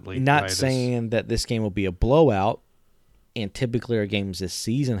Whitley. Not right, saying that this game will be a blowout, and typically our games this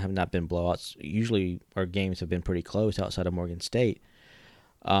season have not been blowouts. Usually our games have been pretty close outside of Morgan State.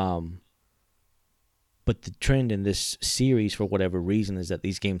 But the trend in this series, for whatever reason, is that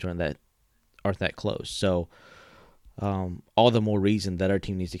these games aren't that close. So all the more reason that our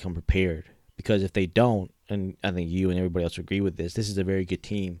team needs to come prepared. Because if they don't, and I think you and everybody else agree with this is a very good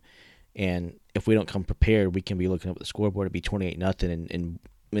team. And if we don't come prepared, we can be looking up at the scoreboard and be 28-0, and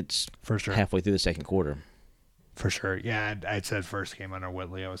it's for sure halfway through the second quarter. For sure, yeah. I'd said first game under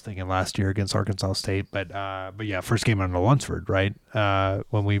Whitley. I was thinking last year against Arkansas State, but yeah, first game under Lunsford, right?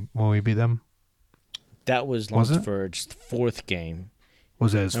 When we beat them, that was Lunsford's fourth game.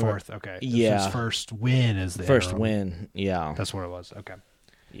 Was it his fourth? Okay, yeah. His first win is the first interim. win. Yeah, that's what it was. Okay,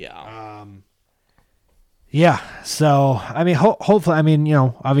 yeah. Yeah. So I mean, hopefully, I mean,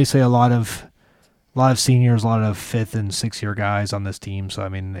 obviously a lot of seniors, a lot of 5th and 6th year guys on this team. So I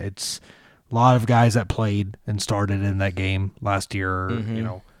mean, it's a lot of guys that played and started in that game last year. Mm-hmm.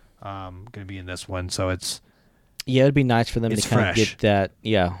 Going to be in this one. So it'd be nice for them to kind of fresh. get that.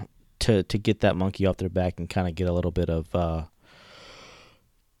 Yeah, to get that monkey off their back and kind of get a little bit of.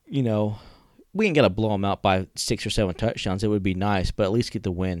 We ain't got to blow them out by 6 or 7 touchdowns. It would be nice, but at least get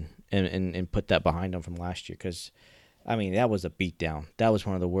the win and put that behind them from last year. Because, I mean, that was a beatdown. That was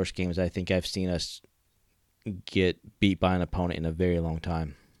one of the worst games I think I've seen us get beat by an opponent in a very long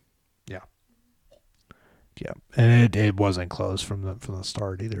time. Yeah. Yeah, and it wasn't close from the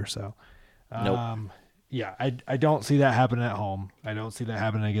start either. So, nope. Yeah, I don't see that happening at home. I don't see that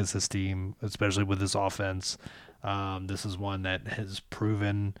happening against this team, especially with this offense. This is one that has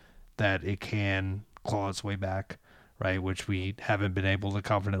proven that it can claw its way back, right? Which we haven't been able to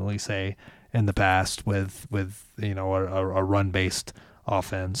confidently say in the past with a run-based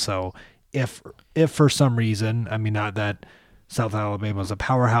offense. So if for some reason, I mean, not that South Alabama is a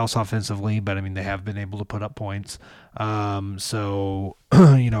powerhouse offensively, but I mean they have been able to put up points. So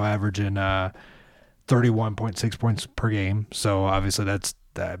averaging 31.6 points per game. So obviously that's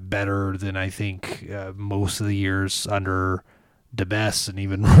better than I think most of the years under DeBess and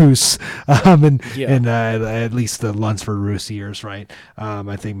even Roos, and at least the Lunsford Roos years, right?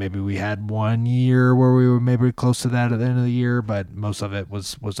 I think maybe we had 1 year where we were maybe close to that at the end of the year, but most of it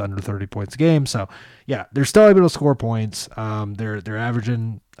was under 30 points a game. So yeah, they're still able to score points. They're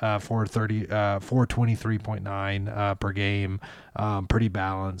averaging 423.9 per game, pretty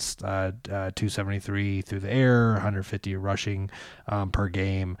balanced. 273 through the air, 150 rushing per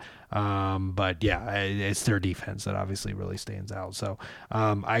game. But yeah, it's their defense that obviously really stands out. So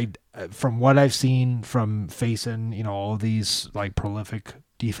from what I've seen from facing all of these like prolific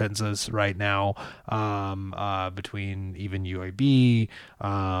defenses right now, between even UAB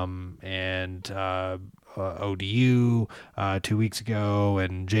and ODU 2 weeks ago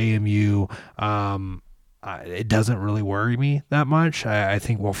and JMU, it doesn't really worry me that much. I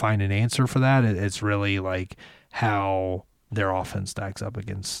think we'll find an answer for that. It's really like how their offense stacks up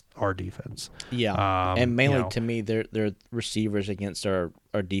against our defense. Yeah, and mainly to me, they're receivers against our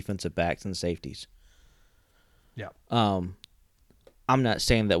defensive backs and safeties. Yeah. I'm not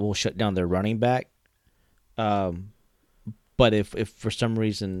saying that we'll shut down their running back, but if for some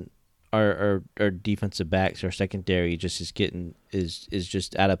reason our defensive backs, our secondary just is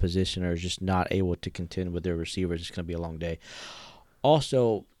just out of position or is just not able to contend with their receivers, it's going to be a long day.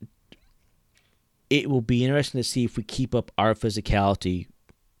 Also, it will be interesting to see if we keep up our physicality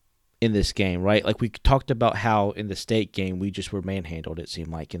in this game, right? Like we talked about how in the state game we just were manhandled, it seemed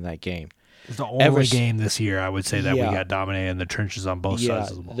like, in that game. It's the only game this year I would say that we got dominated in the trenches on both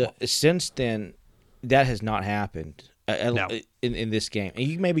sides of the ball. Since then, that has not happened in this game. And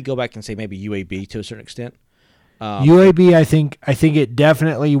you can maybe go back and say maybe UAB to a certain extent. UAB, I think it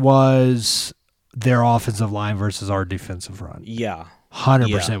definitely was their offensive line versus our defensive front. Yeah.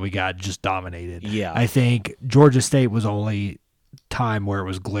 100% we got just dominated. Yeah. I think Georgia State was only time where it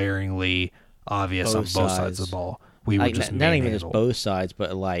was glaringly obvious on both sides of the ball. We were just not even just both sides,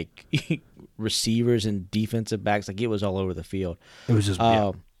 but like receivers and defensive backs, like it was all over the field. It was just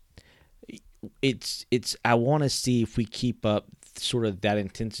it's I want to see if we keep up sort of that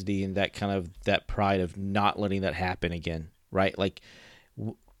intensity and that kind of that pride of not letting that happen again, right? Like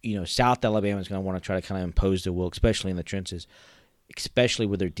South Alabama is going to want to try to kind of impose their will, especially in the trenches, especially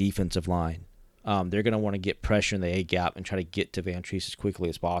with their defensive line. They're going to want to get pressure in the A gap and try to get to Van Treese as quickly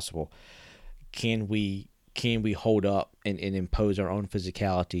as possible. Can we can we hold up and impose our own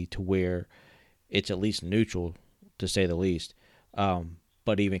physicality to where it's at least neutral, to say the least,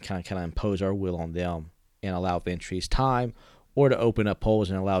 but even kind of impose our will on them and allow Ventry's time, or to open up holes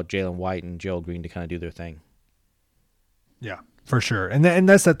and allow Jalen White and Joe Green to kind of do their thing. Yeah, for sure. And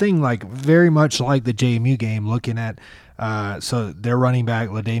that's the thing, like very much like the JMU game, looking at so their running back,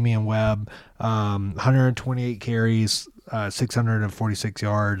 LaDamian Webb, 128 carries, 646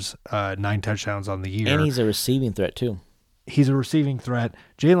 yards, 9 touchdowns on the year. And he's a receiving threat too. He's a receiving threat.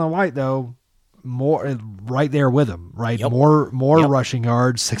 Jalen White, though, more right there with him, right? Yep. More Yep. rushing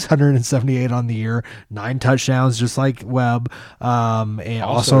yards, 678 on the year, 9 touchdowns, just like Webb, and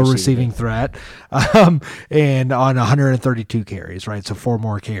also a receiving threat, and on 132 carries, right? So 4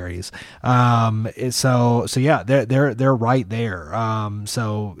 more carries. So yeah, they're right there.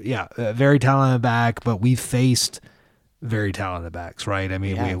 So yeah, very talented back, but we faced very talented backs, right? I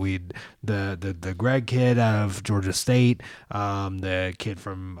mean, Yeah. we the Greg kid out of Georgia State, the kid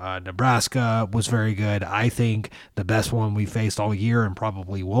from Nebraska was very good. I think the best one we faced all year and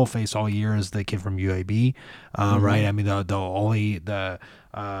probably will face all year is the kid from UAB, right? I mean,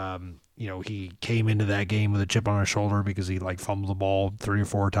 he came into that game with a chip on his shoulder because he like fumbled the ball 3 or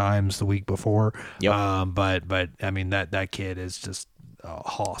 4 times the week before. Yep. But I mean that kid is just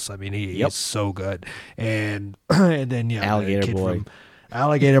Hoss. I mean, he's Yep. so good. And then Alligator the kid boy. from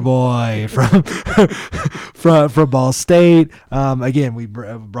Alligator Boy from Ball State. Again, we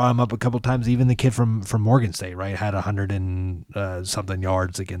brought him up a couple times. Even the kid from Morgan State, right, had 100 and something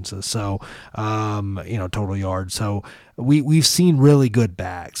yards against us. So, total yards. So we've seen really good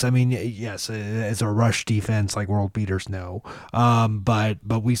backs. I mean, yes, it's a rush defense like world beaters know. But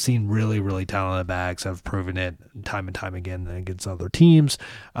we've seen really, really talented backs have proven it time and time again against other teams.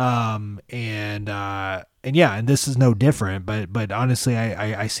 And this is no different, but honestly,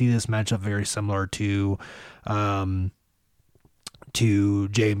 I see this matchup very similar to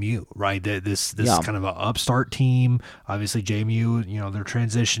JMU, right? This is kind of an upstart team. Obviously, JMU, they're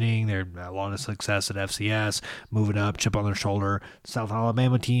transitioning. They're a lot of success at FCS, moving up, chip on their shoulder. South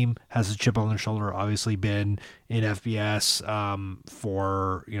Alabama team has a chip on their shoulder. Obviously, been in FBS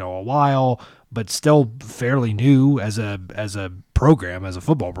for a while, but still fairly new as a program, as a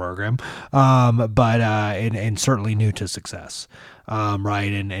football program, and certainly new to success.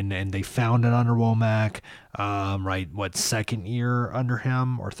 Right, and they found it under Womack, right, second year under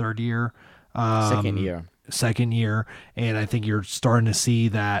him or third year? Second year, and I think you're starting to see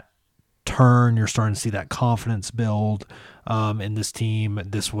that turn, you're starting to see that confidence build in this team.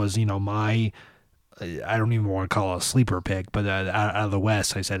 This was, I don't even want to call it a sleeper pick, but out of the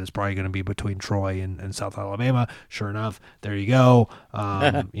West, I said it's probably going to be between Troy and South Alabama. Sure enough, there you go.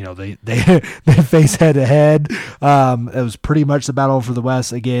 They face head to head. It was pretty much the battle for the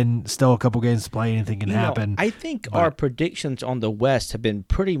West. Again, still a couple games to play. Anything can happen. I think our predictions on the West have been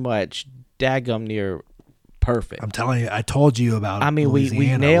pretty much daggum near perfect. I'm telling you, I told you about. I mean, Louisiana.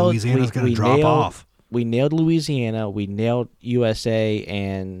 we nailed. Louisiana's going to drop off. We nailed Louisiana. We nailed USA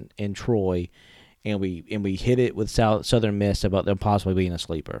and Troy. And we hit it with Southern Miss about them possibly being a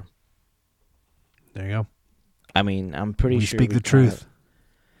sleeper. There you go. I mean, I'm pretty sure we speak the truth.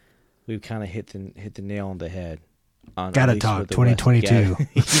 We've kind of hit the nail on the head. Gotta talk 2022.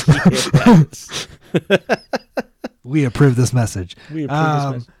 Yes. We approve this message. We approve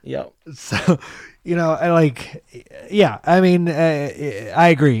this message. Yep. So, I mean, I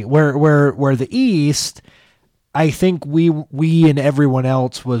agree. Where the East, I think we and everyone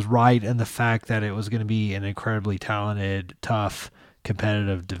else was right in the fact that it was going to be an incredibly talented, tough,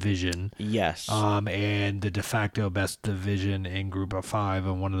 competitive division. Yes. And the de facto best division in Group of 5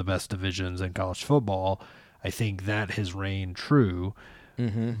 and one of the best divisions in college football. I think that has reigned true.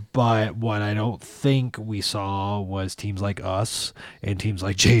 Mm-hmm. But what I don't think we saw was teams like us and teams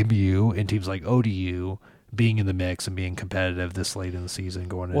like JMU and teams like ODU being in the mix and being competitive this late in the season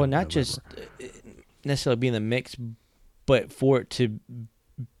going into Well, not November. just necessarily be in the mix, but for it to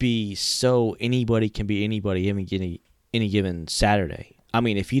be so anybody can be anybody any given Saturday. I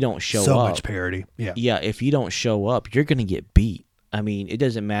mean, if you don't show up, so much parity. Yeah, if you don't show up, you're going to get beat. I mean, it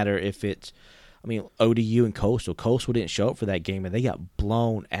doesn't matter if it's, ODU and Coastal. Coastal didn't show up for that game, and they got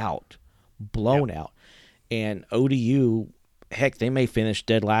blown out. Out. And ODU, heck, they may finish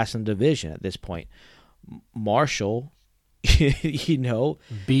dead last in the division at this point. Marshall, beat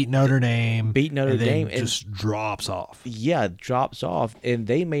Notre Dame, and just drops off. Yeah, drops off, and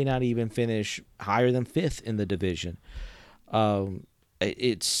they may not even finish higher than 5th in the division.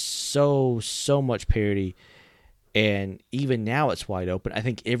 It's so much parity, and even now it's wide open. I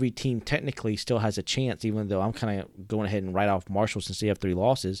think every team technically still has a chance, even though I'm kind of going ahead and write off Marshall since they have 3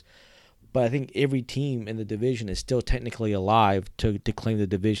 losses. but I think every team in the division is still technically alive to claim the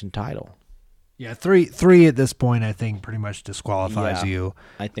division title. Yeah, three at this point, I think, pretty much disqualifies Yeah, you.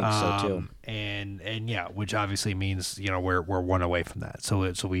 I think so too. And yeah, which obviously means we're one away from that. So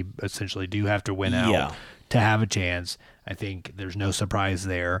we essentially do have to win out to have a chance. I think there's no surprise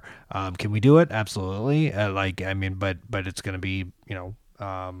there. Can we do it? Absolutely. But it's going to be it's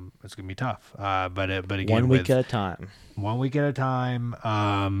going to be tough. But again, 1 week at a time. 1 week at a time.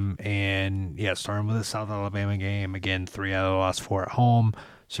 And yeah, starting with the South Alabama game again, 3 out of the last 4 at home,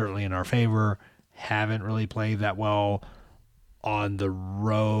 certainly in our favor. Haven't really played that well on the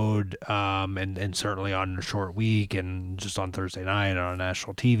road, and certainly on a short week and just on Thursday night on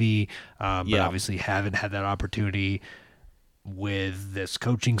national TV. But obviously haven't had that opportunity with this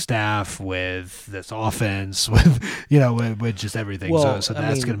coaching staff, with this offense, with just everything. Well, so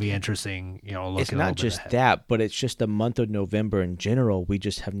that's going to be interesting. It's not just that, but it's just the month of November in general. We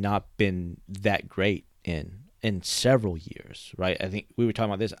just have not been that great in several years, right? I think we were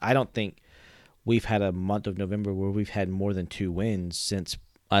talking about this. I don't think we've had a month of November where we've had more than 2 wins since,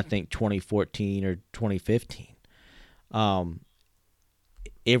 I think, 2014 or 2015.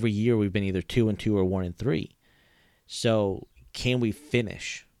 Every year we've been either 2-2 or 1-3. So can we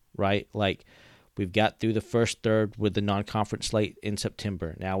finish, right? Like, we've got through the first third with the non-conference slate in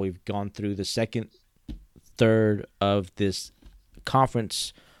September. Now we've gone through the second third of this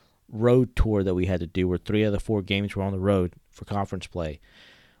conference road tour that we had to do, where 3 of the 4 games were on the road for conference play.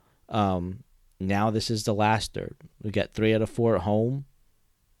 Now this is the last third. We got 3 out of 4 at home,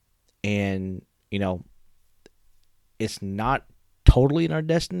 and it's not totally in our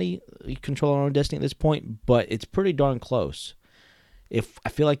destiny. We control our own destiny at this point, but it's pretty darn close. I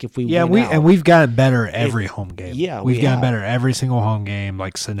feel like if we we've gotten better every home game. Yeah, we've gotten better every single home game,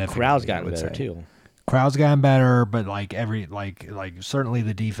 like significantly. Crowd's gotten better too. Crowd's gotten better, but certainly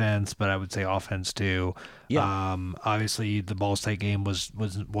the defense, but I would say offense too. Yeah. Obviously the Ball State game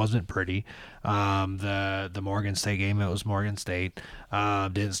wasn't pretty. The Morgan State game, it was Morgan State.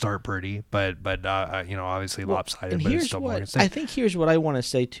 Didn't start pretty, but obviously lopsided. But it's still Morgan State. I think here's what I want to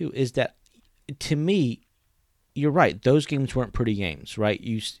say too is that, to me, you're right. Those games weren't pretty games, right?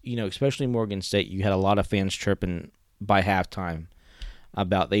 Especially Morgan State, you had a lot of fans chirping by halftime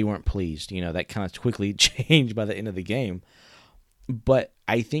about they weren't pleased. That kind of quickly changed by the end of the game. But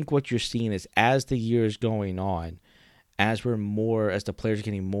I think what you're seeing is, as the year is going on, as the players are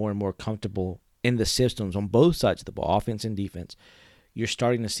getting more and more comfortable in the systems on both sides of the ball, offense and defense, you're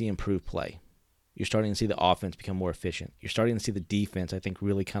starting to see improved play. You're starting to see the offense become more efficient. You're starting to see the defense, I think,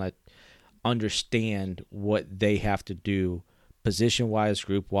 really kind of understand what they have to do position-wise,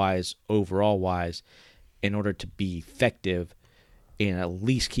 group-wise, overall-wise, in order to be effective and at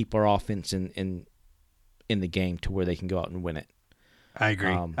least keep our offense in the game to where they can go out and win it. I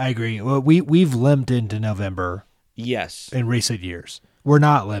agree. Well, we've limped into November. Yes. In recent years. We're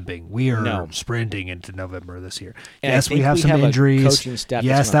not limping. We are sprinting into November this year. And yes, we have some injuries.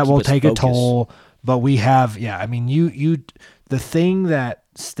 Yes, that will take a toll. But we have, the thing that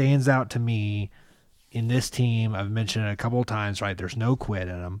stands out to me in this team, I've mentioned it a couple of times, right? There's no quit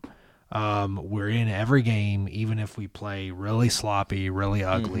in them. We're in every game, even if we play really sloppy, really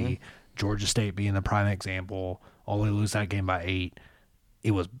ugly. Mm-hmm. Georgia State being the prime example, only lose that game by 8.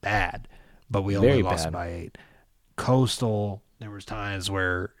 It was bad, but we only lost by 8. Coastal, there was times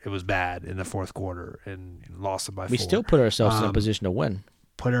where it was bad in the fourth quarter and lost it by 4. We still put ourselves in a position to win.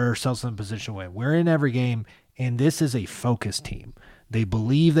 We're in every game, and this is a focused team. They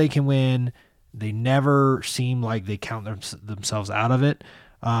believe they can win. They never seem like they count themselves out of it.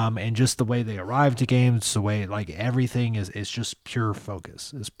 And just the way they arrive to games, the way everything is just pure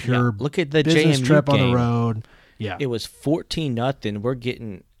focus. It's pure. Look at the business JMU trip game. On the road. Yeah, it was 14-0. We're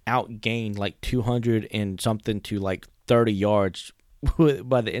getting outgained like 200 and something to like 30 yards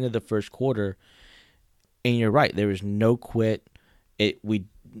by the end of the first quarter. And you're right, there was no quit.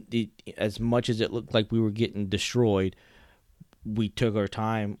 As much as it looked like we were getting destroyed, we took our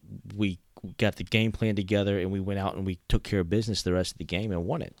time. We got the game plan together, and we went out and we took care of business the rest of the game and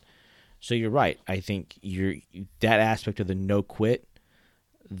won it. So you're right. I think that aspect of the no quit,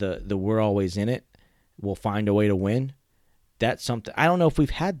 the we're always in it, we'll find a way to win. That's something. I don't know if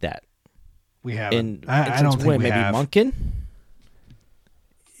we've had that. We haven't. I don't think we have. Maybe Monken?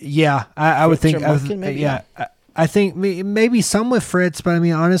 Yeah, I would think. Monken, maybe? Yeah, I think maybe some with Fritz, but I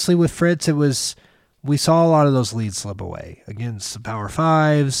mean, honestly, with Fritz, we saw a lot of those leads slip away against the Power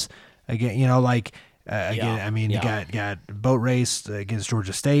Fives. Again, you got boat race against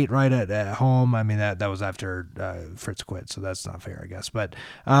Georgia State right at home. I mean, that was after Fritz quit, so that's not fair, I guess. But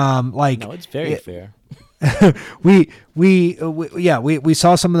no, it's very fair. we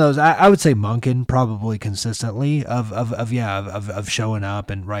saw some of those. I would say Monken probably consistently of showing up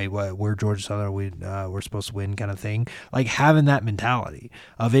and right where Georgia Southern we're supposed to win kind of thing. Like having that mentality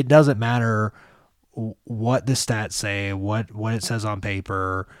of it doesn't matter what the stats say, what it says on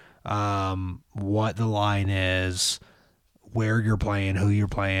paper, what the line is, where you're playing, who you're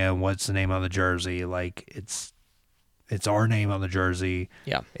playing, what's the name on the jersey. Like it's our name on the jersey.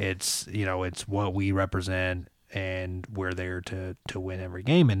 Yeah. It's it's what we represent, and we're there to win every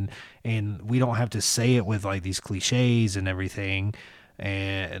game, and we don't have to say it with like these cliches and everything,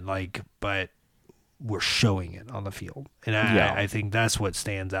 and like, but we're showing it on the field, and I think that's what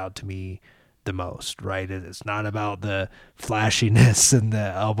stands out to me the most, right? It's not about the flashiness and the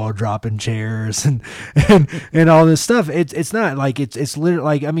elbow dropping chairs and all this stuff. It's not like it's literally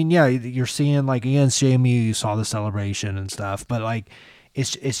like, I mean, yeah, you're seeing like against JMU, you saw the celebration and stuff, but like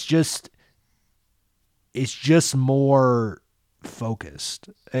it's just more focused,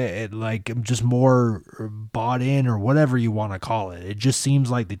 like just more bought in or whatever you want to call it. It just seems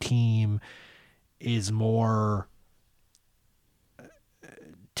like the team is more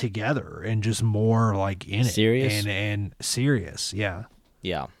together and just more like in serious. it and serious. Yeah.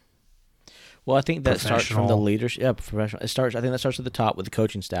 Well, I think that starts from the leadership. Yeah, professional. I think that starts at the top with the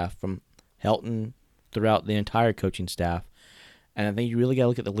coaching staff, from Helton throughout the entire coaching staff, and I think you really got to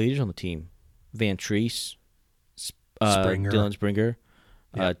look at the leaders on the team: Van Treese, Dylan Springer,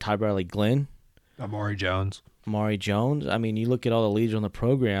 Ty Bradley Glenn, Amari Jones. I mean, you look at all the leaders on the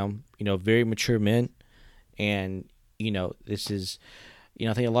program. Very mature men, and this is.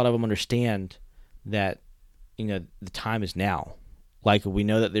 I think a lot of them understand that, the time is now. Like, we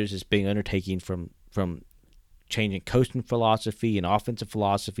know that there's this big undertaking from changing coaching philosophy and offensive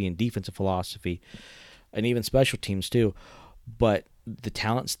philosophy and defensive philosophy and even special teams too. But the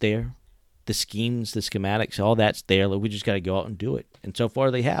talent's there, the schemes, the schematics, all that's there. Like, we just got to go out and do it. And so far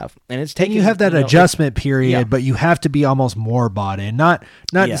they have. And it's taking. And you have that adjustment period, but you have to be almost more bought in. Not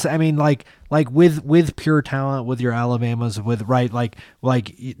I mean, like with pure talent, with your Alabamas, with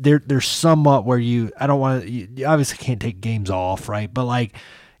like there's somewhat where you obviously can't take games off, right? But like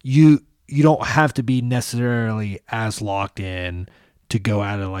you don't have to be necessarily as locked in to go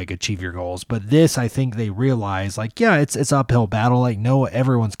out and like achieve your goals. But this, I think they realize, like, yeah, it's uphill battle. Like, no,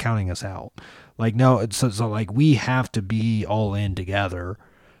 everyone's counting us out. Like, no, so like we have to be all in together,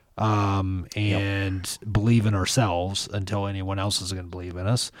 and believe in ourselves until anyone else is going to believe in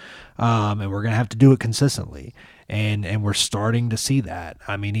us. And we're going to have to do it consistently. And we're starting to see that.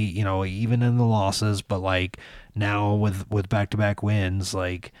 I mean, even in the losses, but like now with back-to-back wins,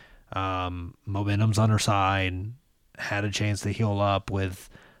 like, momentum's on our side, had a chance to heal up with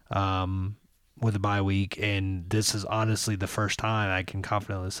a bye week. And this is honestly the first time I can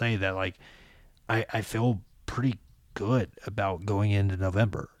confidently say that, like, I feel pretty good about going into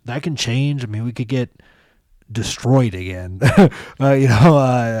November. That can change. I mean, we could get destroyed again,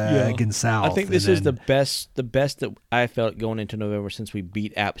 against South. I think this is the best that I felt going into November since we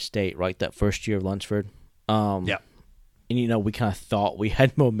beat App State, right? That first year of Lunsford. And, we kind of thought we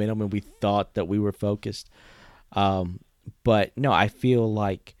had momentum and we thought that we were focused. But no, I feel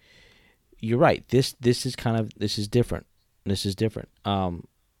like you're right. This is different. This is different.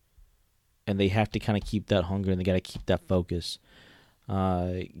 And they have to kind of keep that hunger, and they got to keep that focus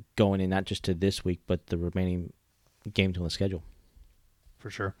going in, not just to this week, but the remaining games on the schedule. For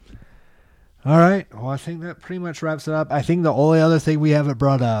sure. All right. Well, I think that pretty much wraps it up. I think the only other thing we haven't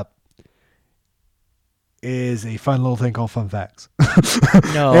brought up is a fun little thing called Fun Facts.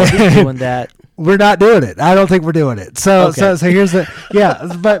 No, we're doing that. We're not doing it. I don't think we're doing it. So here's the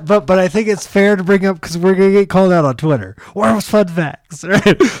but I think it's fair to bring up because we're gonna get called out on Twitter. Where was Fun Facts?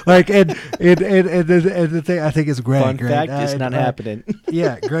 Right? Like and the thing I think is Greg. Fun fact is not happening.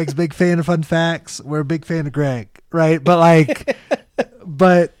 Yeah, Greg's a big fan of Fun Facts. We're a big fan of Greg, right? But like,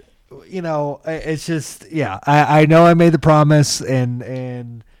 it's just I know I made the promise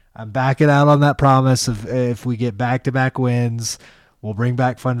and I'm backing out on that promise of if we get back-to-back wins, we'll bring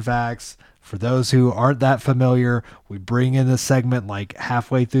back Fun Facts. For those who aren't that familiar, we bring in this segment like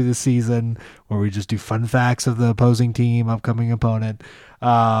halfway through the season where we just do fun facts of the opposing team, upcoming opponent.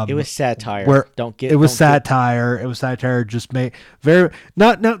 It was satire. It was satire. Just made very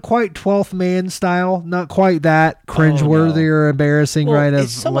not quite 12th man style, not quite that cringeworthy or embarrassing, right?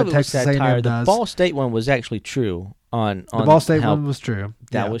 As what Texas A&M does. The Ball State one was actually true. The Ball State one was true.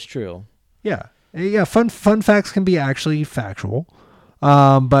 That was true. Yeah. Fun facts can be actually factual.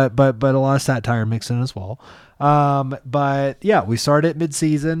 But a lot of satire mixed in as well. But yeah, we started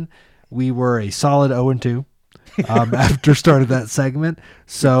mid-season. We were a solid 0-2 after starting that segment,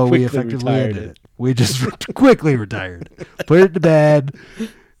 so we effectively ended it. We just quickly retired. Put it to bed.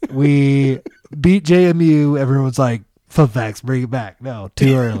 We beat JMU. Everyone's like, fun facts, bring it back. No,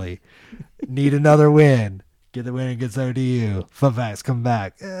 too early. Need another win. Get the win against ODU. Fun facts, come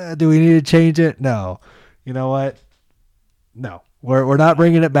back. Do we need to change it? No. You know what? No. We're not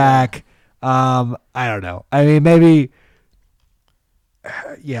bringing it back. I don't know. I mean, maybe.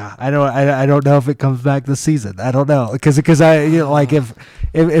 Yeah, I don't know if it comes back this season. I don't know because I like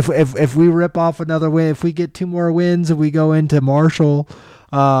if we rip off another win, if we get 2 more wins and we go into Marshall,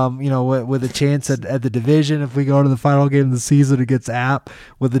 with a chance at the division, if we go to the final game of the season against App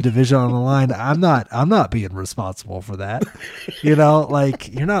with the division on the line, I'm not being responsible for that. You're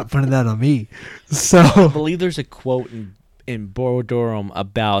not putting that on me. So I believe there's a quote in Boro Durham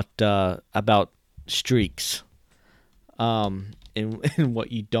about streaks. In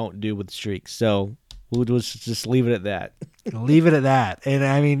what you don't do with streaks. So we'll just leave it at that. Leave it at that. And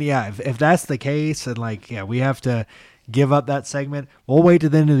I mean, yeah, if that's the case, and we have to give up that segment, we'll wait to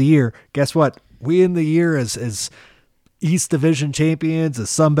the end of the year. Guess what? We end the year as East Division champions, as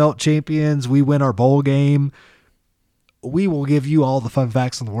Sun Belt champions. We win our bowl game. We will give you all the fun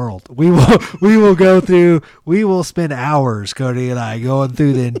facts in the world. We will spend hours, Cody and I, going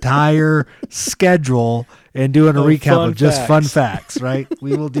through the entire schedule and doing a recap of just fun facts, right?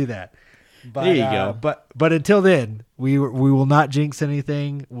 We will do that. But, there you go. But until then, we will not jinx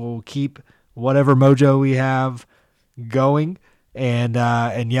anything. We'll keep whatever mojo we have going, and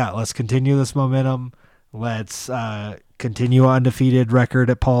let's continue this momentum. Let's continue undefeated record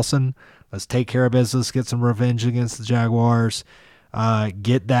at Paulson. Let's take care of business, get some revenge against the Jaguars,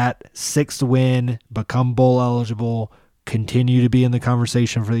 get that 6th win, become bowl eligible, continue to be in the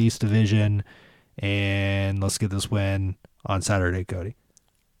conversation for the East Division, and let's get this win on Saturday, Cody.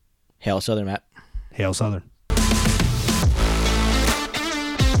 Hail Southern, Matt. Hail Southern.